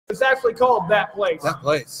It's actually called That Place. That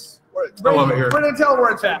Place. I love it here. We're going to tell them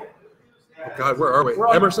where it's at. Oh, God, where are we? We're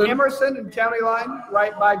on Emerson? Emerson and County Line,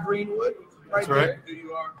 right by Greenwood. That's right.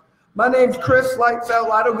 My name's Chris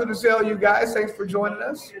Lytle. Good to see all you guys. Thanks for joining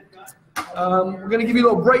us. We're going to give you a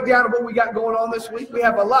little breakdown of what we got going on this week. We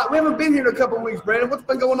have a lot. We haven't been here in a couple of weeks, Brandon. What's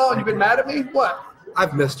been going on? You been mad at me? What?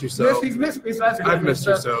 I've missed you so. He's missed me, so that's good. I've missed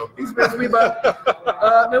you so. He's missed me, but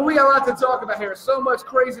man, we got a lot to talk about here. So much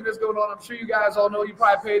craziness going on. I'm sure you guys all know. You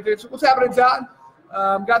probably paid attention. What's happening, John?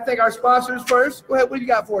 Got to thank our sponsors first. Go ahead. What do you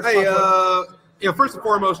got for us? Hey, first and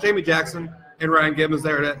foremost, Jamie Jackson and Ryan Gibbons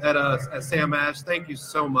there at Sam Ash. Thank you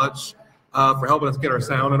so much for helping us get our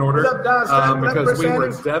sound in order. What's up, Don? Because we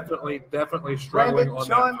were definitely struggling on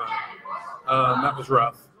Sean. that was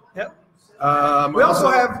rough. Yep. We also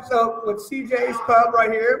have with CJ's Pub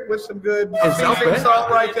right here with some good seasoning salt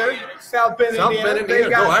right there. South Bend, Indiana. They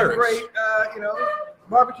got some great,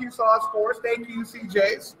 barbecue sauce for us. Thank you,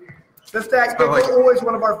 CJ's. The Stack's Pickle, always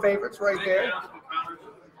one of our favorites right there.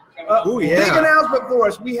 Big announcement for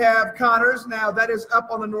us. We have Connors. Now, that is up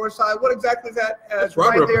on the north side. What exactly is that? It's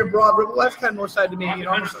right there in Broad River. Well, that's kind of north side to me.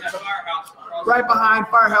 Right behind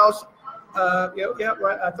Firehouse.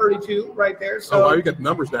 Right, 32 right there. So, wow, you got the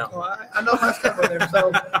numbers down. I know my stuff over there.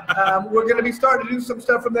 So we're going to be starting to do some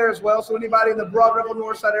stuff from there as well. So anybody in the Broad River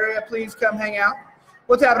North Side area, please come hang out.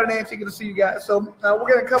 What's happening, Nancy? Good to see you guys. So we're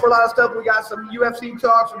going to cover a lot of stuff. We got some UFC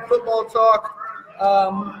talk, some football talk.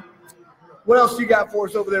 What else you got for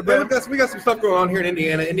us over there, Brandon? We got some stuff going on here in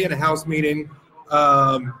Indiana House meeting.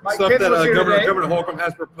 Stuff that Governor Holcomb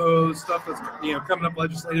has proposed, stuff that's coming up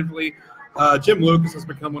legislatively. Jim Lucas has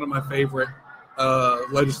become one of my favorite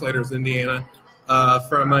legislators in Indiana.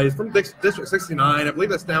 From District 69, I believe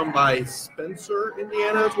that's down by Spencer,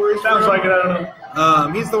 Indiana. Is where he's Sounds like it. I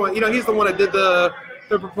don't know. He's the one. He's the one that did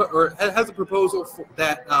has a proposal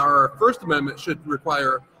that our First Amendment should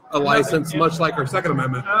require a license, much like our Second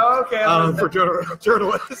Amendment. Okay. For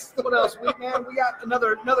journalists. What else? We got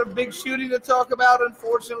another big shooting to talk about.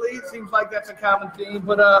 Unfortunately, it seems like that's a common theme.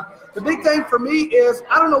 But the big thing for me is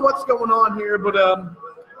I don't know what's going on here, but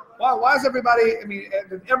why is everybody? I mean,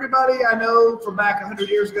 everybody I know from back 100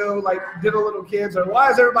 years ago, like diddle little kids, or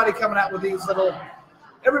why is everybody coming out with these little?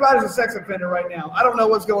 Everybody's a sex offender right now. I don't know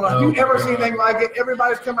what's going on. You've never seen anything like it.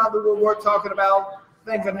 Everybody's come out of the woodwork talking about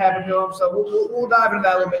things that happened to them, so we'll dive into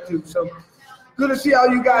that a little bit too. So good to see all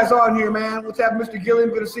you guys on here, man. What's happening, Mr.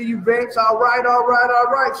 Gilliam? Good to see you, Vince. All right.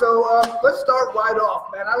 So let's start right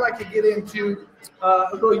off, man. I like to get into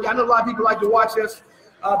I know a lot of people like to watch us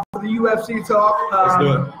for the UFC talk. Let's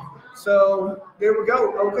do it. So there we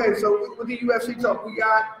go. Okay, so with the UFC talk, we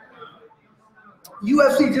got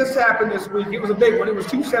UFC just happened this week. It was a big one. It was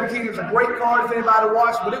 217. It was a great card if anybody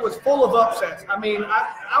watched, but it was full of upsets. I mean,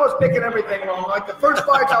 I was picking everything wrong. Like the first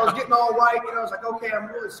fights, I was getting all right. I was like, okay, I'm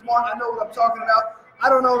really smart. I know what I'm talking about. I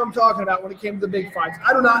don't know what I'm talking about when it came to the big fights.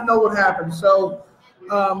 I do not know what happened. So,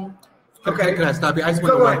 okay. Can I stop you? I just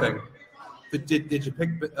want to know one thing. Did you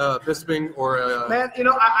pick Bisping or? Man,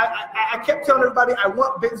 I kept telling everybody I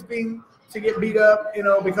want Bisping to get beat up,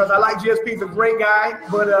 because I like GSP. He's a great guy,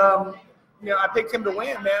 but I picked him to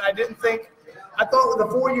win, man. I thought the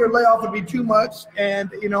 4-year layoff would be too much, and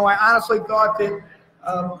I honestly thought that.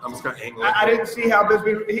 I'm just gonna angle. I didn't see how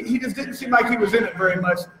Bisping. He just didn't seem like he was in it very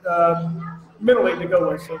much mentally to go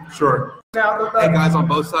with. So. Sure. Now, hey guys, on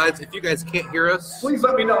both sides, if you guys can't hear us, please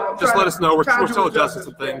let me know. Just let us know. We're still adjusting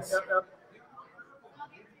some things. Yep.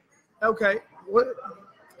 Okay.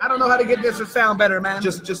 I don't know how to get this to sound better, man.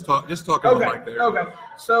 Just talk on the mic there. Okay.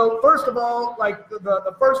 So first of all, like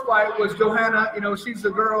the first fight was Johanna. She's the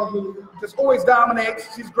girl who just always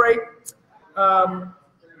dominates. She's great.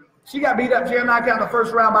 She got beat up. She got knocked out in the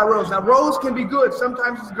first round by Rose. Now Rose can be good.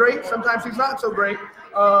 Sometimes she's great. Sometimes she's not so great.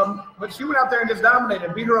 But she went out there and just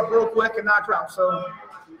dominated, beat her up real quick, and knocked her out. So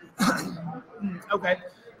okay.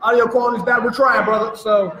 Audio quality's bad. We're trying, brother.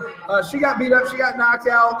 So she got beat up. She got knocked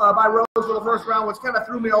out by Rose for the first round, which kind of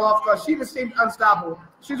threw me all off because she just seemed unstoppable.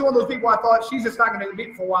 She's one of those people I thought she's just not going to get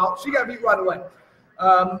beat for a while. She got beat right away.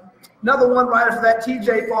 Another one right after that,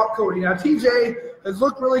 TJ fought Cody. Now, TJ has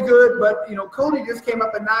looked really good, but, Cody just came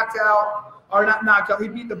up and not knocked out. He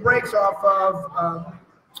beat the brakes off of,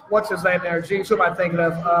 what's his name there? Geez, who am I thinking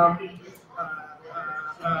of?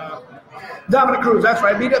 Dominic Cruz, that's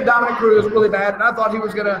right. Beat up Dominic Cruz really bad, and I thought he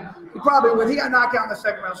was going to probably win. He got knocked out in the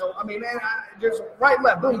second round. So, I mean, man, just right,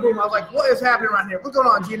 left, boom, boom. I was like, what is happening around here? What's going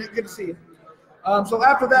on, Gina? Good to see you. So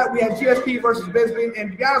after that, we had GSP versus Bisping.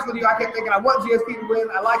 And to be honest with you, I kept thinking I want GSP to win.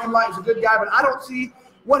 I like him, he's a good guy, but I don't see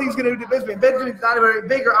what he's going to do to Bisping. Bisping's not very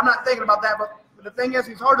bigger. I'm not thinking about that, but the thing is,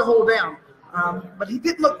 he's hard to hold down. But he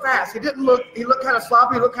didn't look fast. He looked kind of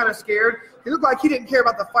sloppy. He looked kind of scared. He looked like he didn't care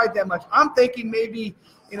about the fight that much. I'm thinking maybe,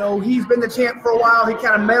 he's been the champ for a while. He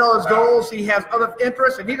kind of met all his goals. He has other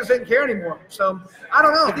interests, and he just didn't care anymore. So, I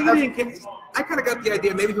don't know. I kind of got the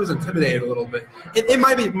idea maybe he was intimidated a little bit. It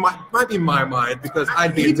might be my mind because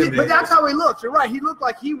I'd be intimidated. But that's how he looked. You're right. He looked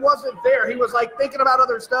like he wasn't there. He was like thinking about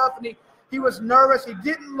other stuff, and he was nervous. He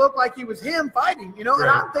didn't look like he was him fighting, Right. And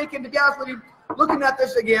I'm thinking, to be honest with you, looking at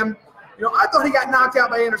this again, I thought he got knocked out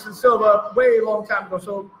by Anderson Silva way a long time ago.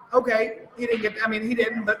 So, okay, he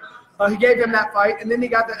didn't, but he gave him that fight. And then he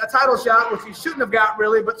got a title shot, which he shouldn't have got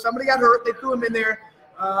really, but somebody got hurt. They threw him in there.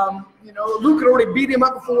 Luke had already beat him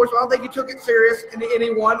up before, so I don't think he took it serious, and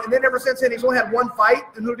he won. And then ever since then, he's only had one fight.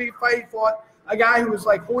 And who did he fight? He fought a guy who was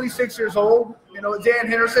like 46 years old, Dan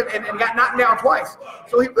Henderson, and got knocked down twice.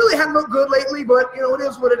 So he really hadn't looked good lately, but, it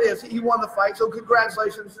is what it is. He won the fight, so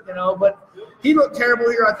congratulations, but he looked terrible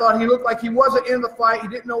here. I thought he looked like he wasn't in the fight. He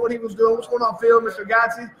didn't know what he was doing. What's going on, Phil? Mr.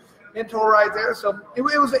 Gotzi, mentor right there. So it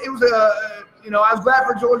was I was glad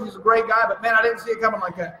for George. He's a great guy, but, man, I didn't see it coming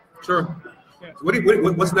like that. Sure. Yeah.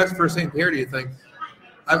 What's next for St. Pierre, do you think?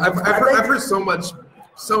 I've heard so much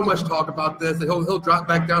talk about this that he'll drop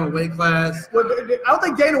back down a weight class. Well, I don't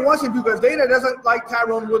think Dana wants him to, because Dana doesn't like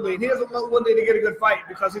Tyrone Woodley. He doesn't want Woodley to get a good fight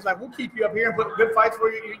because he's like, we'll keep you up here and put good fights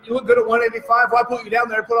for you. You look good at 185. Why put you down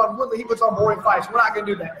there and put on Woodley? He puts on boring fights. We're not going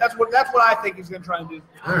to do that. That's what I think he's going to try and do.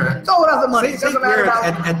 All right. It's all about the money. St. Pierre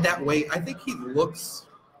at that weight, I think he looks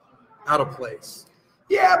out of place.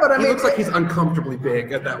 Yeah, but he looks like he's uncomfortably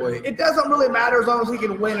big at that weight. It doesn't really matter as long as he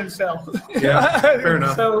can win and sell. Yeah, fair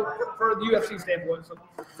enough. So for the UFC standpoint. So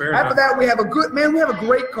fair after enough. that, we have a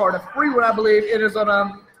great card, a free one, I believe. It is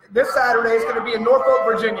on this Saturday. It's going to be in Norfolk,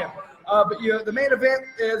 Virginia. But the main event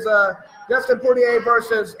is Dustin Poirier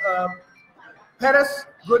versus Pettis.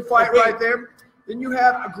 Good fight right there. Then you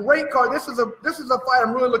have a great card. This is a fight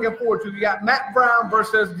I'm really looking forward to. You got Matt Brown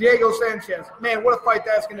versus Diego Sanchez. Man, what a fight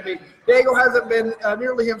that's going to be. Diego hasn't been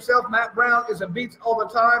nearly himself. Matt Brown is a beats all the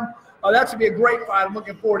time. That should be a great fight. I'm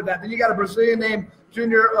looking forward to that. Then you got a Brazilian named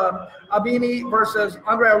Junior Albini versus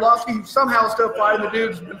Andre Arlovski, who's somehow still fighting. The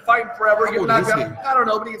dude's been fighting forever. I don't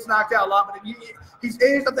know, but he gets knocked out a lot. But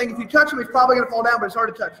here's the thing. If you touch him, he's probably going to fall down, but it's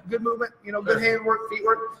hard to touch. Good movement, good hand work, feet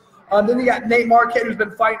work. Then you got Nate Marquette, who's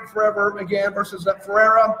been fighting forever again, versus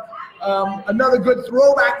Ferreira. Another good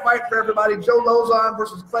throwback fight for everybody. Joe Lozon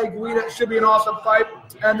versus Clay Guida. Should be an awesome fight.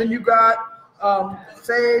 And then you got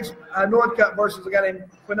Sage Northcutt versus a guy named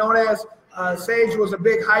Quinones. Sage was a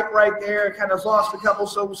big hype right there. Kind of lost a couple,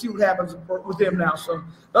 so we'll see what happens with him now. So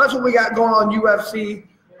that's what we got going on UFC.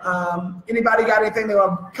 Anybody got anything they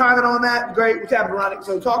want to comment on that? Great. We're tapping around it.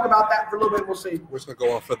 So talk about that for a little bit. We'll see. We're just going to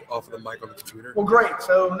go off of the mic on the computer. Well, great.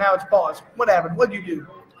 So now it's paused. What happened? What did you do?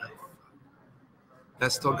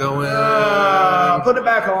 That's still going. Put it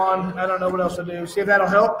back on. I don't know what else to do. See if that'll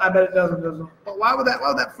help. I bet it doesn't. But why would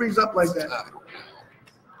that freeze up like that?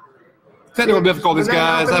 Technical difficulties,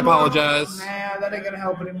 guys. I apologize. Nah, that ain't going to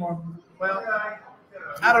help anymore. Well,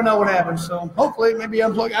 I don't know what happened. So hopefully maybe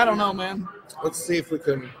unplug. I don't know, man. Let's see if we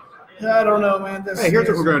can. I don't know, man. Here's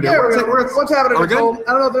what we're going to do. Yeah, what's happening, Nicole?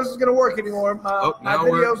 I don't know if this is going to work anymore. My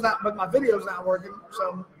video's not working,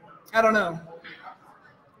 so I don't know.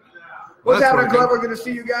 What's happening, Club? We're going to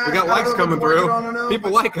see you guys. We got likes coming through.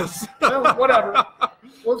 People like us. Well, whatever.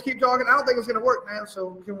 We'll just keep talking. I don't think it's going to work, man,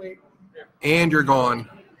 so can we? And you're gone.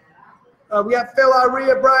 We got Phil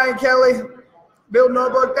Iria, Brian Kelly, Bill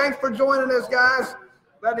Norberg. Thanks for joining us, guys.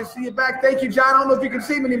 Glad to see you back. Thank you, John. I don't know if you can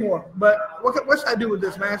see me anymore, but what should I do with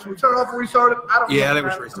this, man? Should we turn it off and restart it? I don't know. Yeah, I think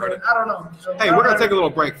we should restart it. I don't know. So, hey, we're going to take a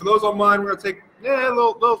little break. For those online, we're going to take a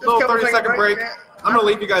little 30-second break. I'm going to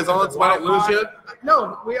leave you guys on so I don't lose you.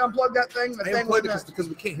 No, we unplugged that thing. I unplugged it because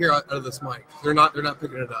we can't hear out of this mic. They're not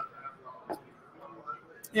picking it up.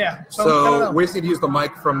 Yeah. So we just need to use the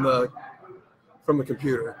mic from the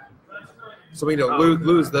computer. So we need to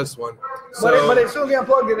lose this one. So, but as soon as we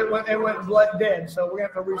unplugged it, it went dead. So we're going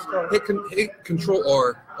to have to restart. Hit Control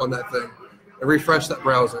R on that thing and refresh that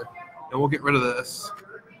browser. And we'll get rid of this.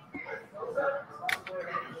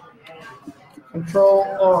 Control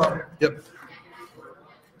R. Yep.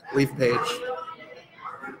 Leave page.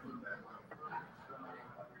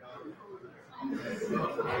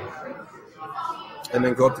 And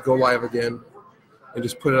then go up to go live again. And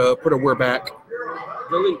just put a we're back.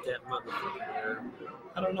 Delete that motherfucker.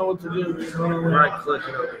 I don't know what to do. Right click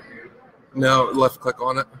it over here. No, left click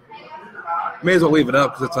on it. May as well leave it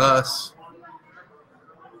up because it's us.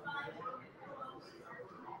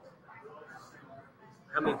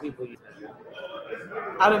 How many people you have?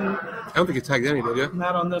 I don't think you tagged any, did you?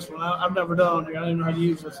 Not on this one. I've never done it here. I don't even know how to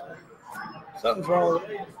use this. Something's wrong with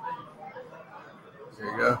it.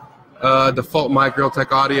 There you go. Default mic, real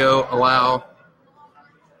tech audio, allow.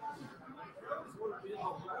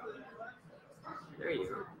 There you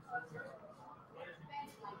go.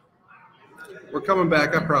 We're coming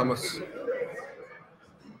back, I promise.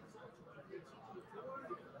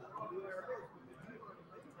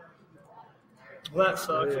 Well, that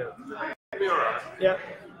sucks. Yeah. Yeah.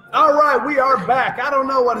 All right, we are back. I don't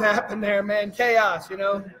know what happened there, man. Chaos, you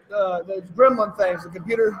know, the gremlin things, the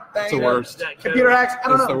computer thing. It's the worst. Computer hacks. I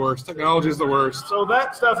don't It's know. the worst. Technology is the worst. So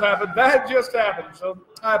that stuff happened. That just happened. So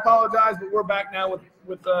I apologize, but we're back now with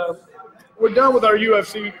we're done with our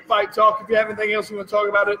UFC fight talk. If you have anything else you want to talk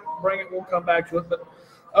about it, bring it. We'll come back to it. But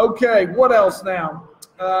okay, what else now?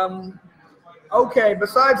 Okay,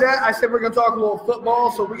 besides that, I said we're going to talk a little football.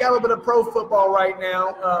 So we got a little bit of pro football right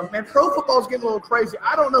now. Man, pro football is getting a little crazy.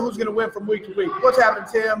 I don't know who's going to win from week to week. What's happening,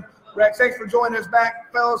 Tim? Rex, thanks for joining us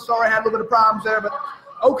back. Fellas, sorry I had a little bit of problems there. But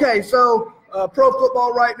okay, so pro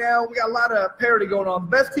football right now, we got a lot of parity going on. The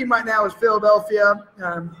best team right now is Philadelphia.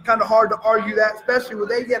 Kind of hard to argue that, especially when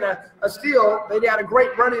they get a steal. They got a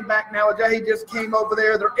great running back now. He just came over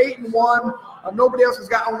there. They're 8-1. Nobody else has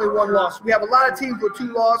got only one loss. We have a lot of teams with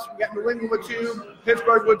 2 losses. We got New England with 2,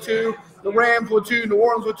 Pittsburgh with 2, the Rams with 2, New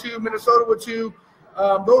Orleans with 2, Minnesota with 2.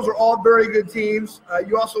 Those are all very good teams.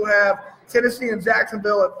 You also have Tennessee and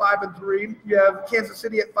Jacksonville at 5-3. You have Kansas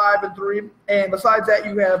City at 5-3. And besides that,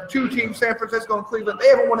 you have 2 teams, San Francisco and Cleveland. They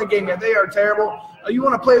haven't won a game yet. They are terrible. You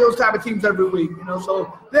want to play those type of teams every week, you know.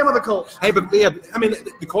 So them are the Colts. Hey, but yeah, I mean,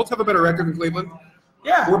 the Colts have a better record than Cleveland.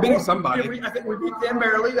 Yeah, we're beating somebody. I think we beat them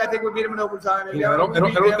barely. I think we beat them in overtime. Yeah, I don't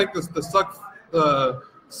think the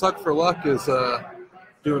suck for luck is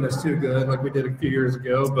doing us too good like we did a few years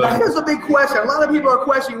ago. But that is a big question. A lot of people are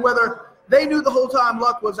questioning whether they knew the whole time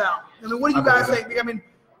Luck was out. I mean, what do you guys think? I mean,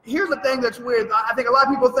 here's the thing that's weird. I think a lot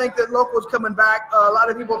of people think that Luck was coming back. A lot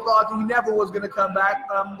of people thought that he never was going to come back.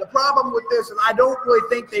 The problem with this is I don't really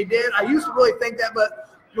think they did. I used to really think that, but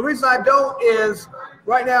the reason I don't is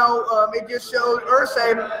right now it just showed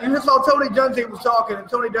Irsay. You just saw Tony Dungy was talking, and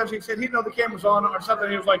Tony Dungy said he didn't know the camera's on or something.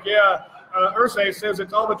 He was like, yeah, Irsay says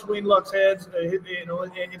it's all between Luck's heads. You know,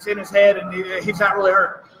 it's in his head, and he's not really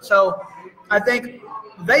hurt. So I think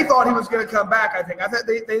they thought he was going to come back, I think. I thought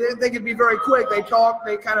they didn't think it'd be very quick. They talked.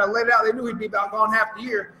 They kind of laid it out. They knew he'd be about gone half the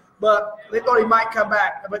year, but they thought he might come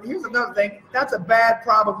back. But here's another thing. That's a bad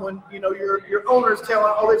problem when, you know, your owner's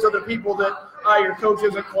telling all these other people that your coach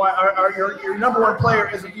isn't quite – or your number one player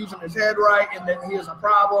isn't using his head right and that he has a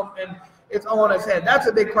problem and it's on his head. That's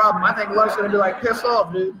a big problem. I think Luck's going to be like, piss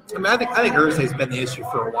off, dude. I mean, I think Irsay's been the issue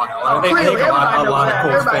for a while. I think a lot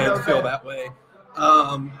of Colts fans feel that way.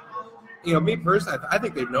 You know, me personally, I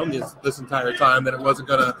think they've known this entire time that it wasn't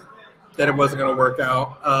gonna work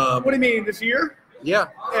out. What do you mean, this year? Yeah.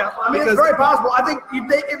 Yeah, I mean, it's very possible. I think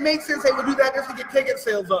it makes sense they would do that just to get ticket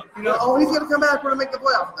sales up. You know, oh, he's going to come back. We're going to make the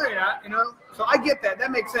playoffs. No, you're not, you know. So I get that.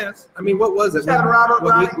 That makes sense. I mean, what was it?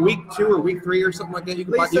 Week 2 or week 3 or something like that? You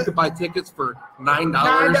could buy tickets for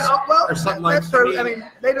 $9 or something like that. That's true. I mean,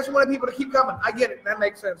 they just wanted people to keep coming. I get it. That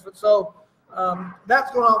makes sense. But so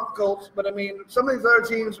that's going on with the Colts. But, I mean, some of these other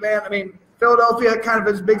teams, man, I mean, Philadelphia kind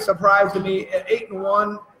of is a big surprise to me at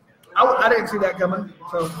 8-1. I didn't see that coming.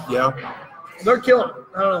 So yeah. They're killing it.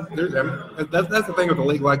 I don't know. That's the thing with a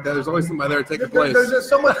league like that. There's always somebody there to take the place. There's just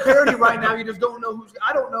so much parity right now. You just don't know who's –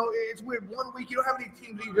 I don't know. It's weird. One week you don't have any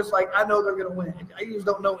teams that you just like, I know they're going to win. I just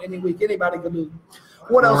don't know any week. Anybody can lose.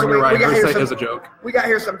 What else? You're right. We got here is a joke. We got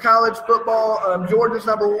here some college football. Georgia's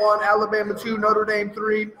number 1, Alabama 2, Notre Dame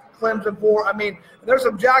 3, Clemson 4. I mean, there's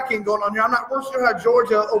some jockeying going on here. I'm not sure how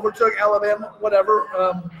Georgia overtook Alabama, whatever.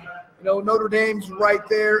 You know, Notre Dame's right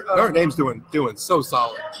there. Notre Dame's doing so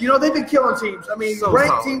solid. You know, they've been killing teams. I mean, so ranked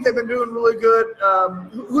solid. teams, they've been doing really good.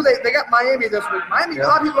 Who they got Miami this week. Miami, a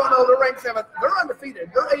lot of people don't know, they're ranked 7th. They're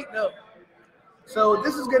undefeated. They're 8-0. So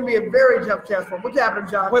this is going to be a very tough test for them. What's happening,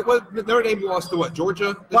 John? Wait, Notre Dame lost to what,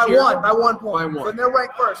 Georgia this by year? by 1 point. By 1. So they're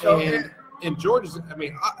ranked first. So, and Georgia's, I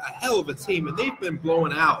mean, a hell of a team, and they've been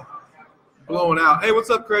blowing out. Hey, what's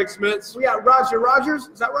up, Craig Smits? We got Roger Rogers.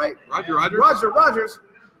 Is that right? Roger Rogers. Roger Rogers.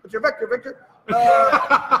 What's your Victor?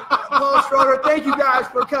 Paul Schroeder, thank you guys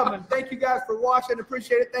for coming. Thank you guys for watching.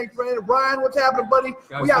 Appreciate it. Thanks, Brandon. Ryan, what's happening, buddy?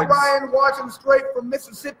 Guys, we got thanks. Ryan watching straight from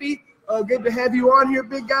Mississippi. Good to have you on here,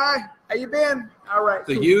 big guy. How you been? All right.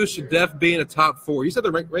 The U should def be in a top 4. You said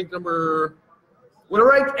they're ranked number. We're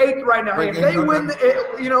ranked 8th right now. Ranked If they 8th,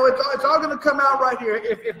 win, you know, it's all going to come out right here.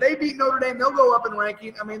 If they beat Notre Dame, they'll go up in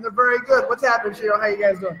ranking. I mean, they're very good. What's happening, Cheryl? How you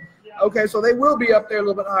guys doing? Okay, so they will be up there a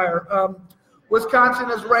little bit higher. Wisconsin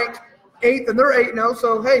is ranked 8th, and they're 8-0.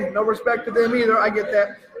 So hey, no respect to them either. I get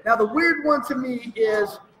that. Now the weird one to me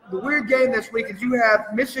is the weird game this week is you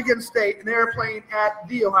have Michigan State, and they're playing at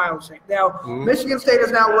the Ohio State. Now, Michigan State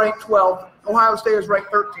is now ranked 12th. Ohio State is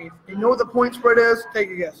ranked 13th. You know what the point spread is? Take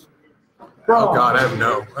a guess. Wrong. Oh, God, I have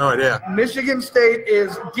no idea. Michigan State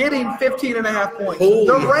is getting 15.5 points. Holy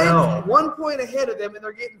they're ranked hell. 1 point ahead of them, and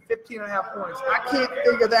they're getting 15.5 points. I can't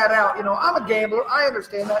figure that out. You know, I'm a gambler. I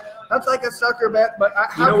understand that. That's like a sucker bet, but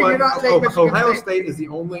how can you not take Michigan Ohio State? State is the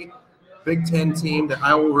only Big Ten team that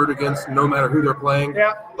I will root against no matter who they're playing.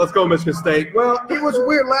 Yeah. Let's go Michigan State. Well, it was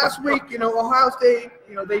weird. Last week, you know, Ohio State,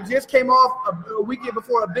 you know, they just came off a weekend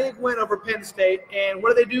before a big win over Penn State. And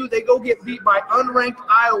what do? They go get beat by unranked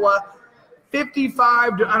Iowa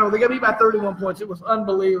 55 to, I don't know, they got beat by 31 points. It was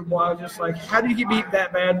unbelievable. I was just like, how do you get beat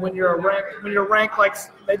that bad when you're ranked like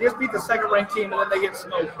they just beat the second ranked team and then they get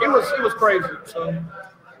smoked. It was crazy. So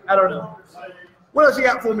I don't know. What else you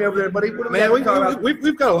got for me over there, buddy? What Man, we've got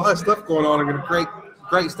a lot of stuff going on in a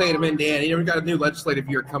great state of Indiana. You know, we've got a new legislative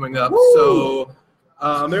year coming up. Woo! So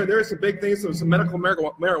there are some big things, some medical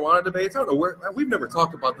marijuana debates. I don't know where – we've never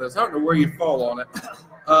talked about this. I don't know where you fall on it.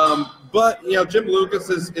 But, you know, Jim Lucas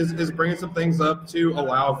is bringing some things up to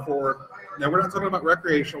allow for – now, we're not talking about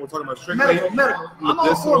recreational. We're talking about strictly medical. I'm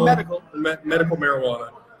all for medical. Medical marijuana.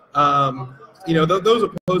 You know, those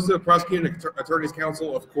opposed to the Prosecuting Attorney's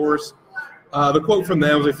Council, of course. The quote from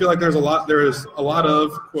them was, I feel like there is a lot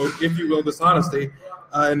of, quote, if you will, dishonesty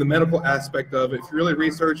in the medical aspect of it. If you really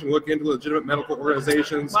research and look into legitimate medical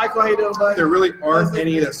organizations, Michael, how you doing, buddy? there really aren't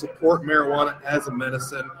any that support marijuana as a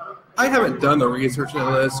medicine. I haven't done the research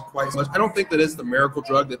into this quite so much. I don't think that it's the miracle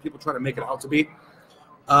drug that people try to make it out to be.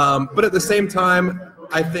 But at the same time,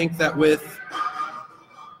 I think that with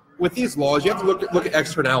these laws, you have to look at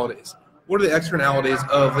externalities. What are the externalities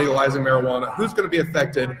of legalizing marijuana? Who's going to be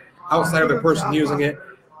affected outside of the person using it?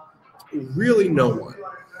 Really no one.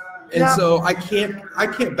 And so I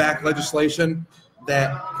can't back legislation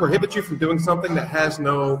that prohibits you from doing something that has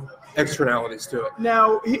no externalities to it.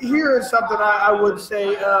 Now, here is something I would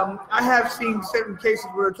say. I have seen certain cases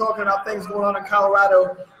where we're talking about things going on in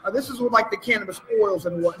Colorado. This is with like the cannabis oils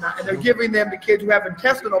and whatnot, and they're giving them to kids who have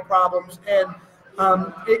intestinal problems, and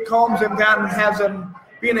it calms them down and has them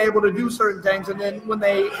being able to do certain things. And then when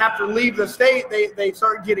they have to leave the state, they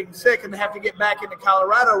start getting sick and they have to get back into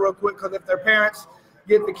Colorado real quick, because if their parents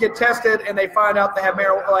get the kid tested and they find out they have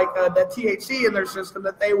marijuana, that THC in their system,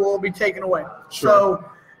 that they will be taken away. Sure. So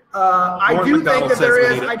I do think that there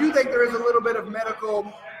is a little bit of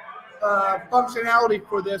medical functionality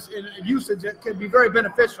for this in usage that could be very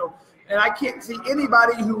beneficial. And I can't see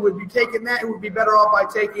anybody who would be taking that who would be better off by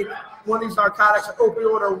taking one of these narcotics,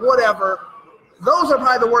 opioid or whatever. Those are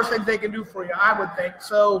probably the worst things they can do for you, I would think.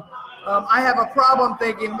 So I have a problem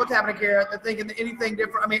thinking, what's happening here? They're thinking anything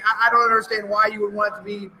different. I mean, I don't understand why you would want it to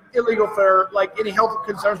be illegal for like any health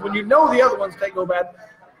concerns when you know the other ones take go bad.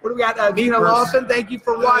 What do we got? Gina Lawson, thank you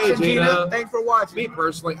for watching, Hey, Gina. Thanks for watching. Me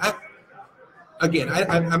personally, I'm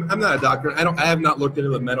not a doctor. I have not looked into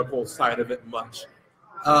the medical side of it much.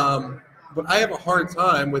 But I have a hard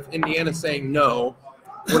time with Indiana saying, no,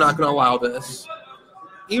 we're not going to allow this,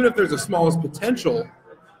 even if there's the smallest potential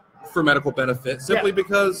for medical benefit, simply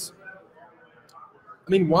because, I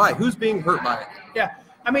mean, why? Who's being hurt by it? Yeah.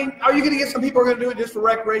 I mean, are you going to get some people who are going to do it just for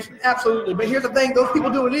recreation? Absolutely. But here's the thing. Those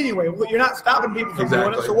people do it anyway. You're not stopping people from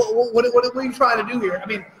doing it. So what are you trying to do here? I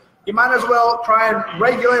mean, you might as well try and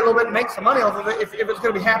regulate a little bit and make some money off of it if it's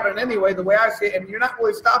going to be happening anyway, the way I see it. And you're not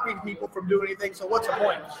really stopping people from doing anything, so what's the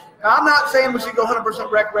point? Now, I'm not saying we should go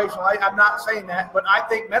 100% recreational. I'm not saying that. But I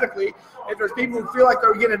think medically, if there's people who feel like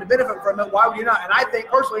they're getting a benefit from it, why would you not? And I think,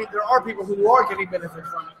 personally, there are people who are getting benefit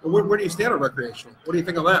from it. Well, where do you stand on recreational? What do you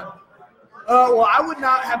think on that? Well, I would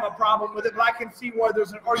not have a problem with it, but I can see why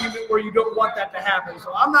there's an argument where you don't want that to happen.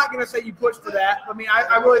 So I'm not going to say you push for that. I mean,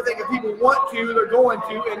 I really think if people want to, they're going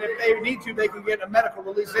to, and if they need to, they can get a medical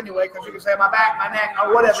release anyway, because you can say my back, my neck,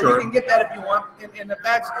 or whatever. Sure. You can get that if you want, and if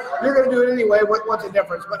that's, you're going to do it anyway, what's the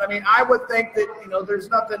difference? But, I mean, I would think that, there's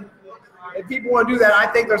nothing – if people want to do that, I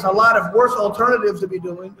think there's a lot of worse alternatives to be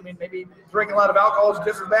doing. I mean, maybe drinking a lot of alcohol is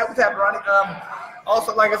just as bad. What's happening, Ronnie?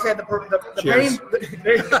 Also, like I said, the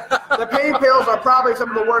pain pills are probably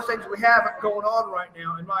some of the worst things we have going on right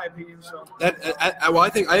now, in my opinion. So I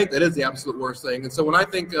think that is the absolute worst thing. And so when I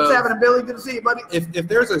think what's happening, Billy? Good to see you, buddy. If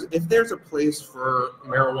there's a place for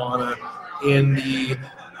marijuana in the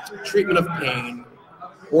treatment of pain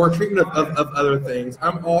or treatment of other things,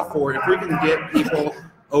 I'm all for it. If we can get people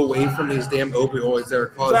away from these damn opioids that are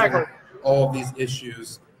causing all of these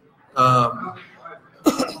issues.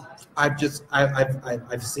 I've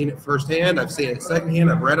seen it firsthand. I've seen it secondhand.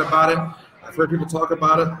 I've read about it. I've heard people talk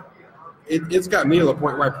about it. It's got me to the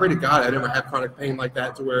point where I pray to God I never have chronic pain like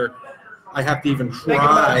that, to where I have to even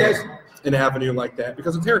try an avenue like that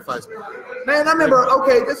because it terrifies me. Man, I remember,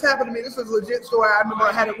 okay, this happened to me. This is a legit story. I remember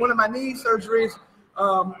I had one of my knee surgeries.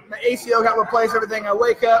 My ACL got replaced, everything. I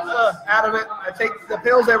wake up out of it. I take the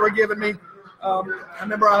pills they were giving me. I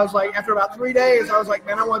remember I was like, after about 3 days, I was like,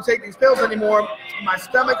 man, I don't want to take these pills anymore. My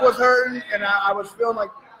stomach was hurting, and I was feeling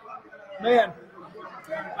like, man,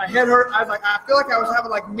 my head hurt. I was like, I feel like I was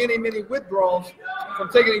having like many withdrawals from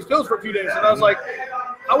taking these pills for a few days. And I was like,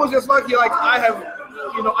 I was just lucky. Like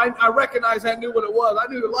I recognized I knew what it was.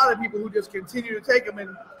 I knew a lot of people who just continue to take them,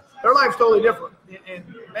 and their life's totally different. And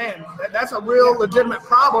man, that's a real legitimate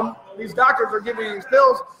problem. These doctors are giving you these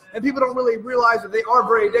pills, and people don't really realize that they are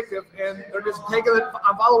very addictive, and they're just taking it.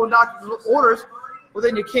 I'm following doctor's orders. Well,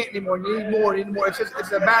 then you can't anymore. You need more. It's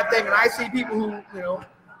a bad thing. And I see people who,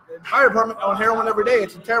 fire department on heroin every day.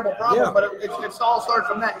 It's a terrible problem, but it's all starts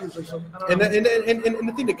from that usually. So, and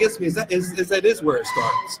the thing that gets me is that is where it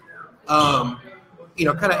starts.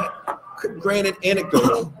 Kind of granted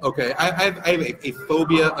anecdotal. Okay, I have a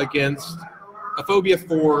phobia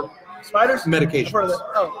for spiders, medications.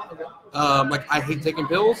 Oh, okay. Like I hate taking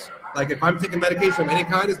pills. Like if I'm taking medication of any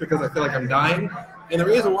kind, it's because I feel like I'm dying. And the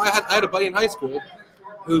reason why I had a buddy in high school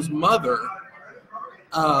whose mother,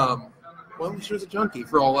 she was a junkie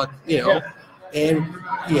for all and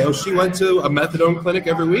she went to a methadone clinic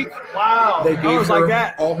every week. Wow, they gave her like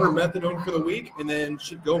that. all her methadone for the week, and then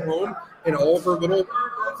she'd go home, and all of her little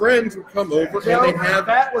friends would come over, and they'd have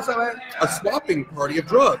a swapping party of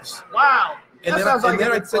drugs. Wow. And then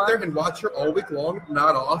I'd sit there and watch her all week long,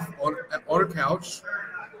 nod off on her couch,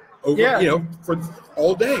 for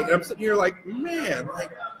all day. And I'm sitting here like, man,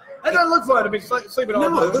 that doesn't look fun to be sleeping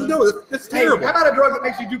all day. No, it's terrible. Hey, how about a drug that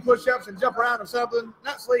makes you do push-ups and jump around or something?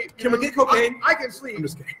 Not sleep. Can we get cocaine? I can sleep. I'm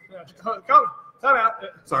just kidding. Time out.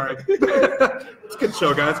 Sorry. It's a good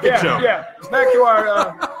show, guys. Good show. Yeah. Back to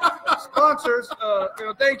our sponsors.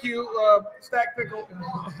 Thank you, Stack Pickle.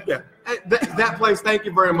 Yeah. That place, thank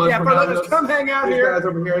you very much. Yeah, for letting us come hang out here. Guys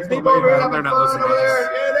over here, people over here having they're not fun listening. over there.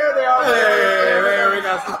 Yeah, there they are. Hey,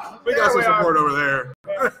 we got some support over there.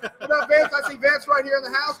 What up, Vince? I see Vince right here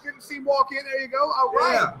in the house. Good to see him walk in. There you go. All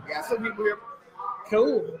right. Yeah. Got some people here.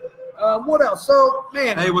 Cool. What else? So,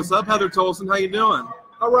 man. Hey, what's up, Heather Tolson? How you doing?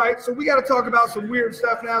 All right, so we got to talk about some weird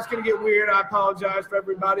stuff now. It's going to get weird. I apologize for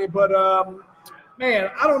everybody. But,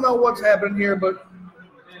 man, I don't know what's happening here, but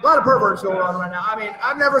a lot of perverts going on right now. I mean,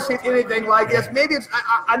 I've never seen anything like this. Maybe it's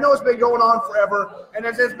I know it's been going on forever, and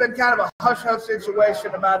it's been kind of a hush-hush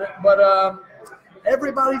situation about it. But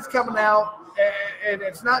everybody's coming out, and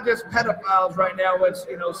it's not just pedophiles right now. It's,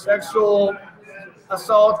 sexual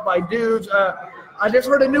assault by dudes. I just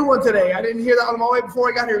heard a new one today. I didn't hear that on my way before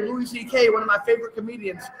I got here. Louis C.K., one of my favorite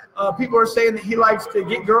comedians. People are saying that he likes to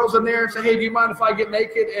get girls in there and say, hey, do you mind if I get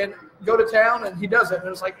naked and go to town? And he does it. And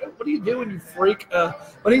it's like, what are you doing, you freak?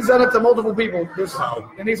 But he's done it to multiple people.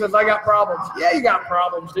 And he says, I got problems. Yeah, you got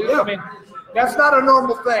problems, dude. I mean, that's not a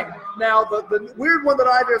normal thing. Now, the weird one that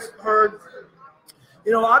I just heard,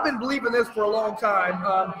 I've been believing this for a long time.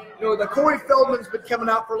 The Corey Feldman's been coming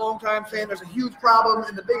out for a long time saying there's a huge problem,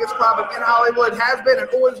 and the biggest problem in Hollywood has been and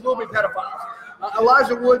always will be pedophiles.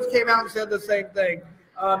 Elijah Woods came out and said the same thing.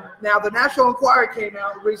 Now, the National Enquirer came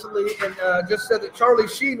out recently and just said that Charlie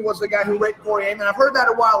Sheen was the guy who raped Corey Haim, and I've heard that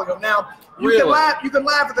a while ago. Now, you can laugh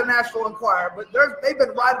at the National Enquirer, but they've been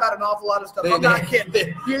right about an awful lot of stuff. I'm not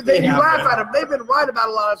kidding. You laugh at them. They've been right about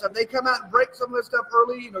a lot of stuff. They come out and break some of this stuff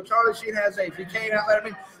early. Charlie Sheen has AIDS. He came out there. I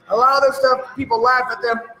mean, a lot of this stuff, people laugh at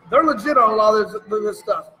them. They're legit on a lot of this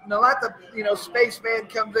stuff. Now, like the spaceman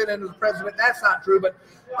comes in and is president. That's not true, but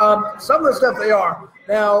some of the stuff they are.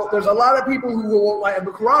 Now, there's a lot of people who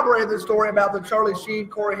will corroborate this story about the Charlie Sheen,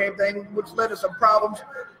 Corey Haim thing, which led to some problems.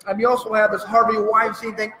 You also have this Harvey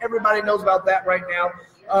Weinstein thing. Everybody knows about that right now.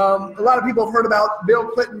 A lot of people have heard about Bill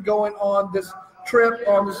Clinton going on this trip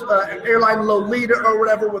on this airline Lolita or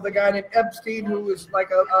whatever with a guy named Epstein, who is like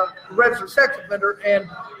a registered sex offender. And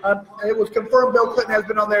it was confirmed Bill Clinton has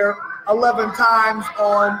been on there 11 times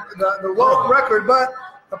on the world record, but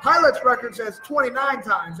the pilot's record says 29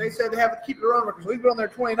 times. They said they have to keep their own record. So he's been on there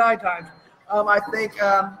 29 times. I think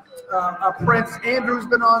Prince Andrew's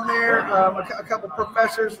been on there, a couple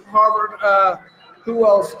professors from Harvard. Who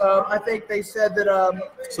else? I think they said that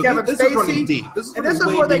Kevin Spacey. This is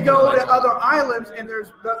where they go to other islands, and there's,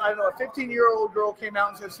 a 15-year-old girl came out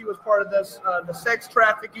and said she was part of this, the sex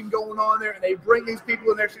trafficking going on there, and they bring these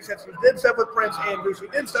people in there. She said she did stuff with Prince Andrew. She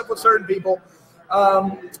did stuff with certain people.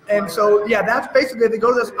 And so, yeah, that's basically, they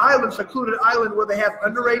go to this island, secluded island, where they have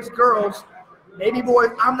underage girls, maybe boys,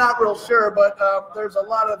 I'm not real sure, but there's a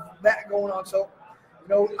lot of that going on. So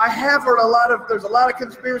I have heard there's a lot of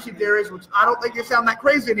conspiracy theories, which I don't think they sound that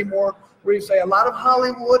crazy anymore, where you say a lot of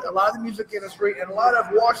Hollywood, a lot of the music industry, and a lot of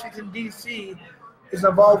Washington, D.C. is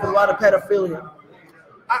involved with a lot of pedophilia.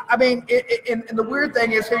 I mean, and the weird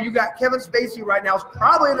thing is here you got Kevin Spacey right now is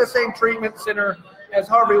probably in the same treatment center as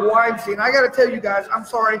Harvey Weinstein. I got to tell you guys, I'm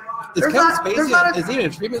sorry. Is Kevin Spacey, is he in a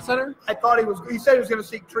treatment center? I thought he said he was going to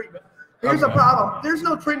seek treatment. Here's the problem. There's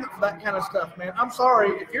no treatment for that kind of stuff, man. I'm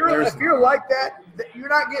sorry. If you're like that, you're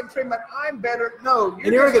not getting treatment. I'm better. No.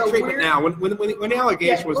 You're going to get treatment now. When the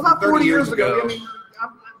allegation was about 30 years ago. I mean,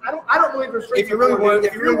 I don't believe there's treatment. If you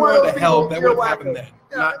really wanted to help, that would have happened then.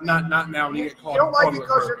 Not now when you get called. You don't like it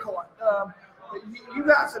because you're caught. You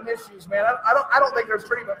got some issues, man. I don't think there's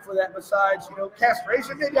treatment for that besides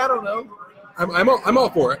castration. Maybe I don't know. I'm all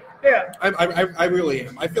for it. Yeah. I really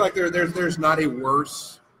am. I feel like there's not a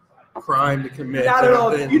worse crime to commit. Not at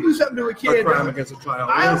all. You do something to a kid. A crime against a child.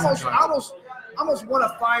 I almost want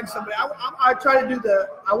to find somebody. I try to do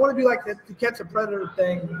I want to do like the catch a predator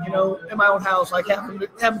thing, in my own house, like have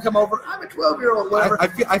them come over. I'm a 12-year-old, whatever. I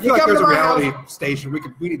feel like there's a reality station.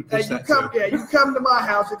 We need to push that. You come to my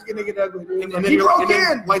house, it's gonna get ugly, dude. And then he broke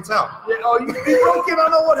in. Lights out. Yeah, you broke in. I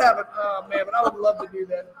don't know what happened. Oh man, but I would love to do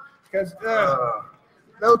that because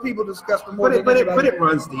those people discuss the more. But it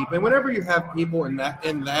runs deep, and whenever you have people in that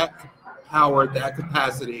power, that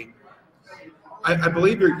capacity. I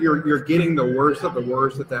believe you're getting the worst of the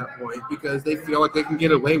worst at that point because they feel like they can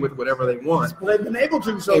get away with whatever they want. Well, they've been able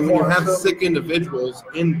to so far. And when you have sick individuals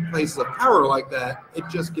in places of power like that, it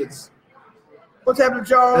just gets. What's happening,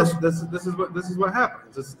 Charles? This is what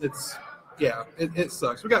happens. It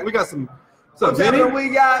sucks. We got some. What's happening? We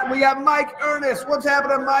got Mike Ernest. What's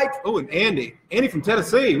happening, Mike? Oh, and Andy from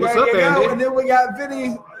Tennessee. What's up, Andy? And then we got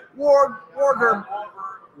Vinny Warburger.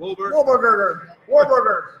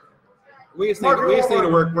 We just need to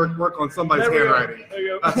work on somebody's handwriting. There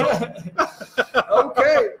you go. That's all.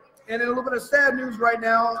 Okay. And in a little bit of sad news right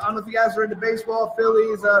now, I don't know if you guys are into baseball.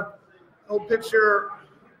 Phillies, old pitcher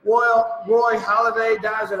Roy Halladay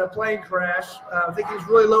dies in a plane crash. I think he's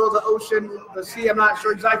really low in the ocean. The sea, I'm not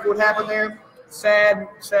sure exactly what happened there. Sad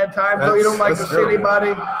time. Though you don't like to see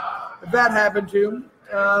anybody that happened to.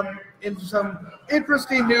 In some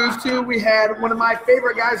interesting news, too, we had one of my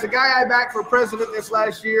favorite guys, the guy I backed for president this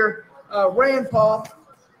last year, Rand Paul.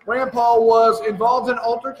 Rand Paul was involved in an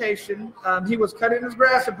altercation. He was cutting his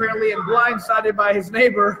grass, apparently, and blindsided by his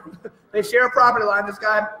neighbor. They share a property line. This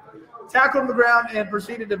guy tackled him to the ground and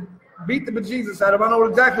proceeded to beat the bejesus out of him. I don't know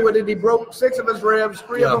exactly what he did. He broke 6 of his ribs,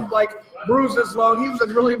 3 of them, bruised his lung. He was in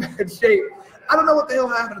really bad shape. I don't know what the hell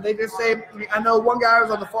happened. They just say, I know one guy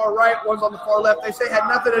was on the far right, one's on the far left. They say it had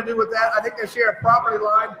nothing to do with that. I think they share a property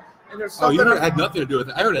line. And there's something. You heard it had nothing to do with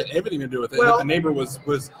it. I heard it had everything to do with it. Well, the neighbor was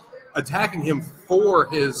attacking him for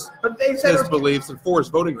his beliefs and for his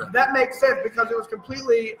voting rights. That makes sense because it was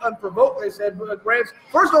completely unprovoked. They said,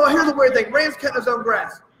 first of all, here's the weird thing. Rand's cutting his own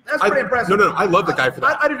grass. That's pretty impressive. No. I love the guy for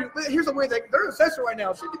that. I do. Here's the weird thing. They're in a session right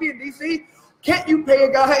now. Shouldn't you be in D.C.? Can't you pay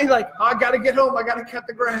a guy like, I got to get home. I got to cut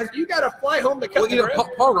the grass. You got to fly home to cut the grass.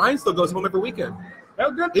 Paul Ryan still goes home every weekend.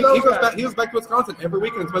 How good he goes back to Wisconsin every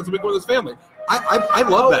weekend and spends the week with his family. I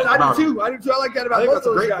love that. I do too. I like that about both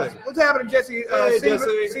those guys. What's happening, Jesse?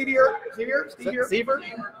 Seaver.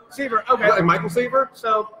 Okay. Like Michael Seaver.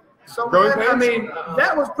 So man, I mean,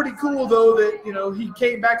 that was pretty cool though. That he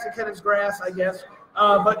came back to cut his grass, I guess.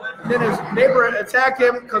 But then his neighbor attacked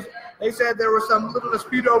him because they said there was some little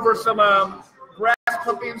dispute over some grass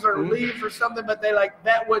clippings or leaves or something, but they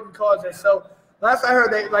that wouldn't cause it. So last I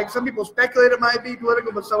heard, some people speculate it might be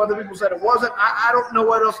political, but some other people said it wasn't. I don't know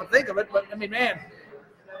what else to think of it, but I mean, man,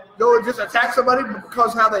 go and just attack somebody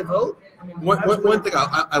because how they vote. I mean, one thing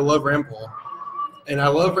I love Rand Paul, and I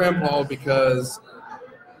love Rand Paul because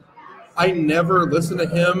I never listen to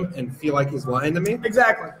him and feel like he's lying to me.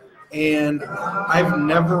 Exactly. And I've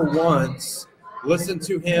never once listened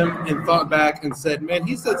to him and thought back and said, man,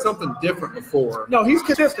 he said something different before. No, he's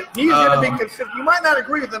consistent. He's going to be consistent. You might not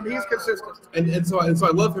agree with him, but he's consistent. And so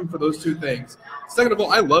I love him for those two things. Second of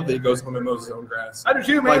all, I love that he goes home and mows his own grass. I do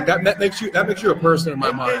too, man. Like that makes you a person in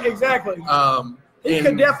my mind. Exactly. He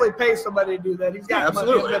could definitely pay somebody to do that. He's got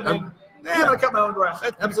absolutely. money. I'm going to cut my own grass.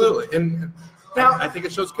 Absolutely. And now, I think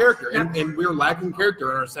it shows character, and we're lacking character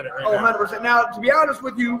in our Senate right now. 100%. Now, to be honest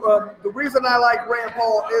with you, the reason I like Rand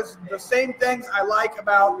Paul is the same things I like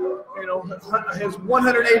about his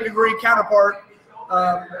 180-degree counterpart,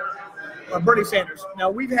 Bernie Sanders. Now,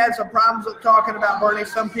 we've had some problems with talking about Bernie.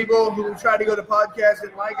 Some people who tried to go to podcasts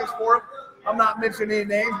didn't like us for it. I'm not mentioning any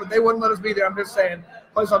names, but they wouldn't let us be there. I'm just saying.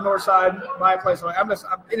 place on North Side, my place on.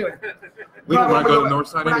 Anyway. We don't want to go to North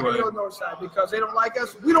Side anyway. We're not going to go to North Side because they don't like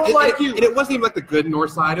us. We don't like you. And it wasn't even like the good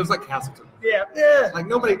North Side. It was like Castleton. Yeah. Like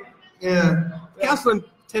nobody. Yeah. Castleton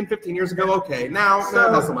 10, 15 years ago. Okay. Now,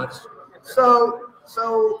 not so much. So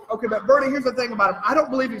okay, but Bernie, here's the thing about him. I don't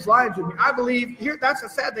believe he's lying to me. I believe that's a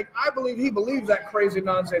sad thing. I believe he believes that crazy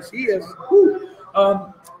nonsense. He is.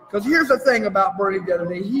 Because here's the thing about Bernie the other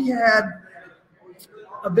day. He had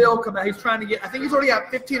a bill come out. He's trying to get. I think he's already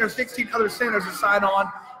got 15 or 16 other senators to sign on,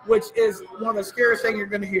 which is one of the scariest things you're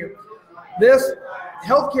going to hear. This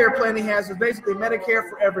health care plan he has is basically Medicare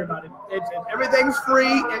for everybody. Everything's free.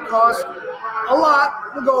 It costs a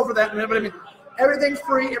lot. We'll go over that in a minute. But I mean, everything's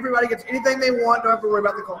free. Everybody gets anything they want. Don't have to worry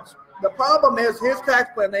about the cost. The problem is his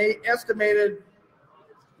tax plan. They estimated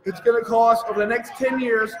it's going to cost over the next 10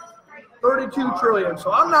 years $32 trillion.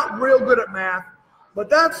 So I'm not real good at math, but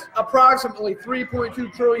that's approximately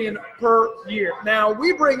 $3.2 trillion per year. Now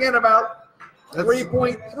we bring in about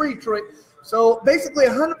 $3.3 trillion. So basically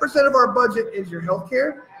 100% of our budget is your health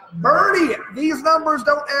care. Bernie, these numbers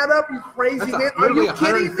don't add up, you crazy man. Are you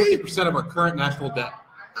kidding me? 150% of our current national debt.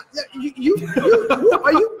 How can you do it?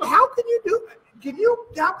 How can you do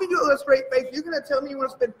it with a straight face? You're going to tell me you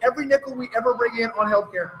want to spend every nickel we ever bring in on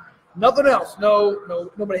health care. Nothing else.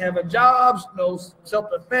 Nobody having jobs, no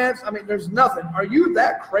self-defense. I mean, there's nothing. Are you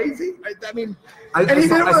that crazy? I mean, and he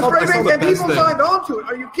did it with a straight face, and people signed on to it.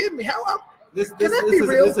 Are you kidding me? This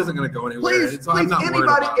isn't going to go anywhere. Please,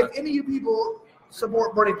 anybody, if any of you people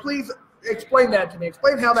support Bernie, please explain that to me.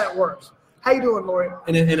 Explain how that works. How you doing, Lori?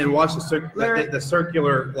 And then watch the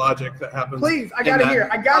circular logic that happens. Please, I gotta hear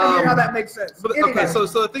how that makes sense. But, okay, so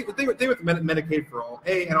the thing with Medicaid for all,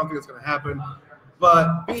 A, I don't think it's going to happen.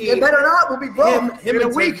 But B, it better not. We'll be broke him in a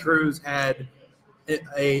and week. Ted Cruz had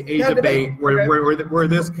a debate where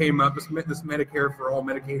this came up, this Medicare for all,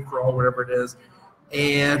 Medicaid for all, whatever it is,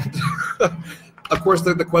 and of course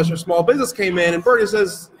the question of small business came in, and Bernie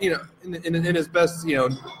says, in his best, yeah,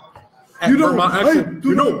 I'm gonna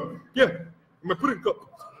put it in cup.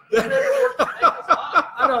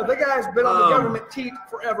 I know the guy's been on the government teat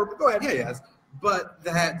forever, but go ahead. Yeah, yes, but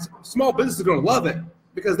that small business is going to love it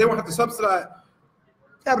because they won't have to subsidize.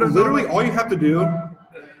 Literally, all you have to do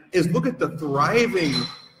is look at the thriving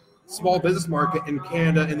small business market in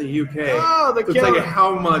Canada and the UK to tell you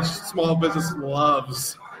how much small business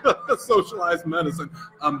loves socialized medicine.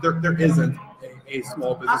 There isn't a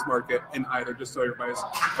small business market in either, just so everybody's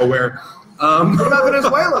aware. What about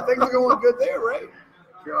Venezuela? Things are going good there, right?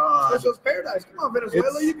 God. This was paradise. Come on,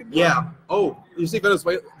 Venezuela, you can do it. Oh, you see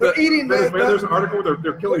Venezuela? They're eating Venezuela. There's an article where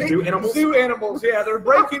they're killing zoo animals. Zoo animals, yeah. They're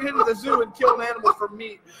breaking into the zoo and killing animals for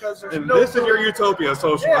meat because there's no. This is your utopia,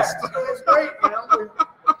 socialist. Yeah, it's great.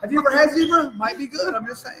 Have you ever had zebra? Might be good. I'm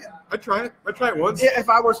just saying. I tried it once. Yeah, if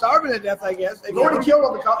I were starving to death, I guess they've already killed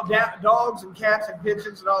all the dogs and cats and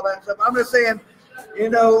pigeons and all that stuff. I'm just saying,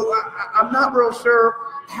 I'm not real sure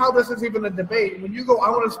how this is even a debate. When you go, I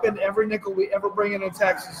want to spend every nickel we ever bring in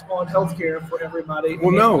taxes on health care for everybody.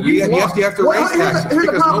 Well, no, you have to raise taxes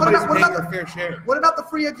because nobody's paying their fair share. What about the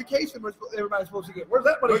free education everybody's supposed to get? Where's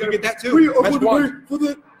that money? You get that too. For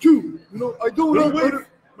that too. I don't know.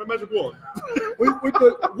 My magic wand. With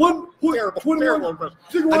the 1.21.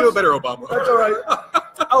 I do a better Obama. That's all right.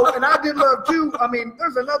 Oh, and I did love too. I mean,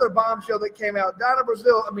 there's another bombshell that came out. Donna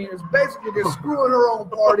Brazile, is basically just screwing her own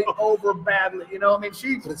party over badly.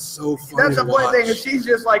 It's so funny. That's the funny thing is she's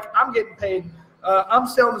just like, I'm getting paid. I'm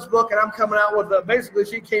selling this book and I'm coming out with basically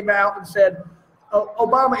she came out and said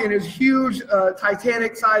Obama in his huge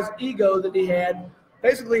Titanic-sized ego that he had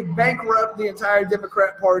basically bankrupt the entire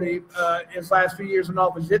Democrat Party in his last few years in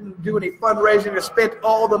office. Didn't do any fundraising or spent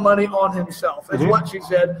all the money on himself, is what she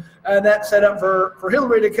said. And that set up for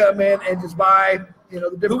Hillary to come in and just buy,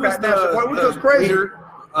 the Democrat National Party, which was crazy. Leader,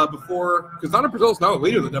 before, because Donna Brazile is now a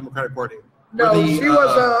leader of the Democratic Party. No, she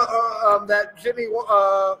was that Jimmy,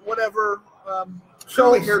 whatever,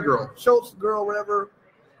 Schultz, hair girl. Schultz girl, whatever.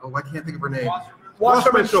 Oh, I can't think of her name.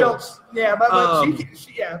 Wasserman Schultz. Yeah, but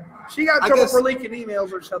she got trouble for leaking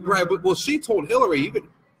emails or something. Right, but she told Hillary,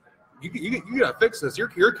 you got to fix this.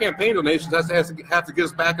 Your campaign donations have to get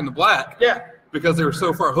us back in the black. Yeah. Because they were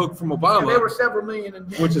so far hooked from Obama. And they were several million in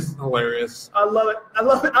debt. Which is hilarious. I love it. I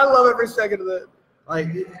love every second of it.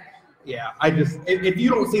 If you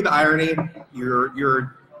don't see the irony,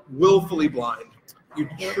 you're willfully blind. You're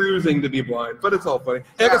choosing to be blind, but it's all funny.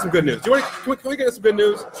 Hey, I got some good news. Can we get some good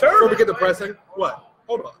news? Sure. Before we get depressing? What?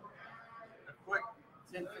 Hold on. A quick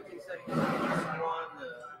 10, 15 seconds. On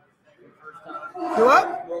the first time. You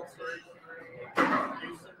what? World Series.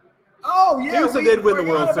 Oh, yeah. Houston did win the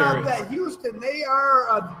World Series. That. Houston, they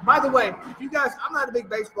are, by the way, you guys, I'm not a big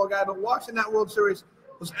baseball guy, but watching that World Series,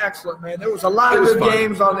 was excellent, man. There was a lot of good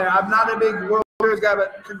games on there. I'm not a big World Series guy,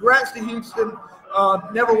 but congrats to Houston.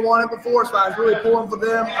 Never won it before, so I was really pulling for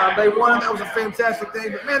them. They won it. That was a fantastic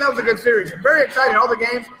thing. But, man, that was a good series. Very exciting. All the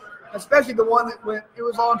games, especially the one that went, it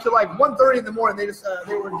was on until like 1:30 in the morning. They just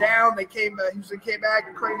they were down. They came. Houston came back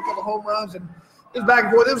and created a couple home runs, and it was back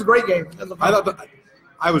and forth. It was a great game.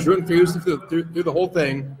 I was rooting for Houston through the whole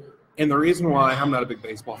thing, and the reason why I'm not a big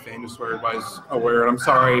baseball fan, just so everybody's aware, and I'm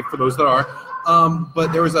sorry for those that are,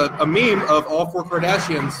 but there was a meme of all four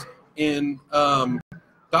Kardashians in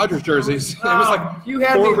Dodgers jerseys. It was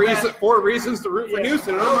like four reasons to root for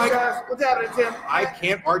Houston, and I'm like, what's happening, Tim? I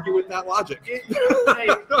can't argue with that logic.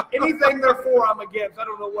 Anything they're for, I'm against. I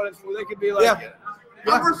don't know what it's for. They could be like,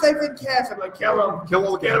 I'm for saving cats. I'm like, kill them. Kill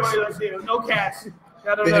all the cats. No cats.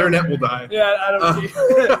 The internet will die. Yeah, I don't know.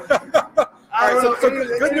 So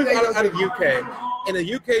good news out of UK. And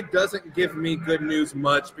the UK doesn't give me good news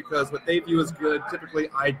much because what they view as good, typically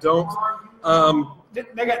I don't.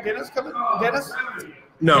 They got Dennis coming? Dennis?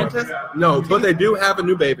 No, but they do have a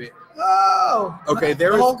new baby. Oh. Okay,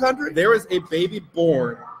 the whole country? There is a baby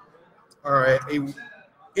born. All right. In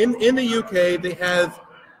the UK, they have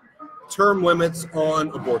term limits on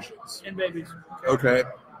abortions. In babies. Okay.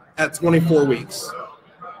 At 24 weeks.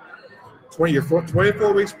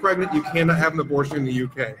 24 weeks pregnant, you cannot have an abortion in the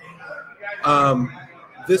UK.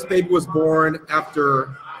 This baby was born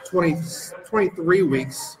after 23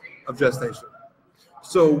 weeks of gestation.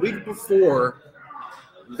 So a week before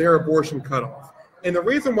their abortion cutoff. And the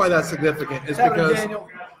reason why that's significant is because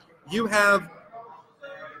you have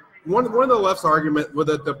one of the left's argument, with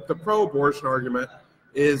the pro-abortion argument,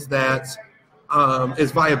 is that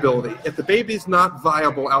is viability. If the baby's not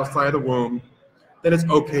viable outside of the womb, then it's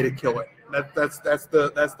okay to kill it. That's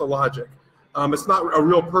the logic. It's not a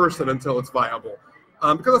real person until it's viable,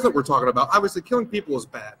 because that's what we're talking about. Obviously, killing people is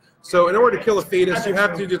bad. So in order to kill a fetus, you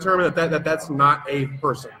have to determine that that's not a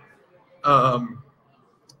person.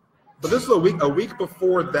 But this is a week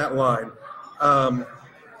before that line. The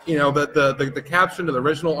caption to the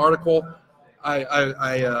original article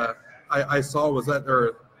I saw was that,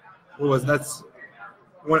 or was that's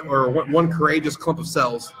one courageous clump of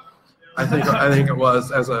cells. I think it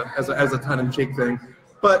was as a tongue-in-cheek thing.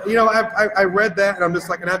 But I read that and I'm just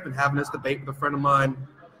like, and I've been having this debate with a friend of mine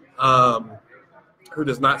who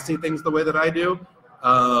does not see things the way that I do,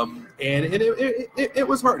 and it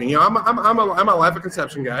was heartening. I'm a life of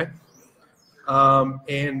conception guy,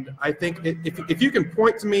 and I think if you can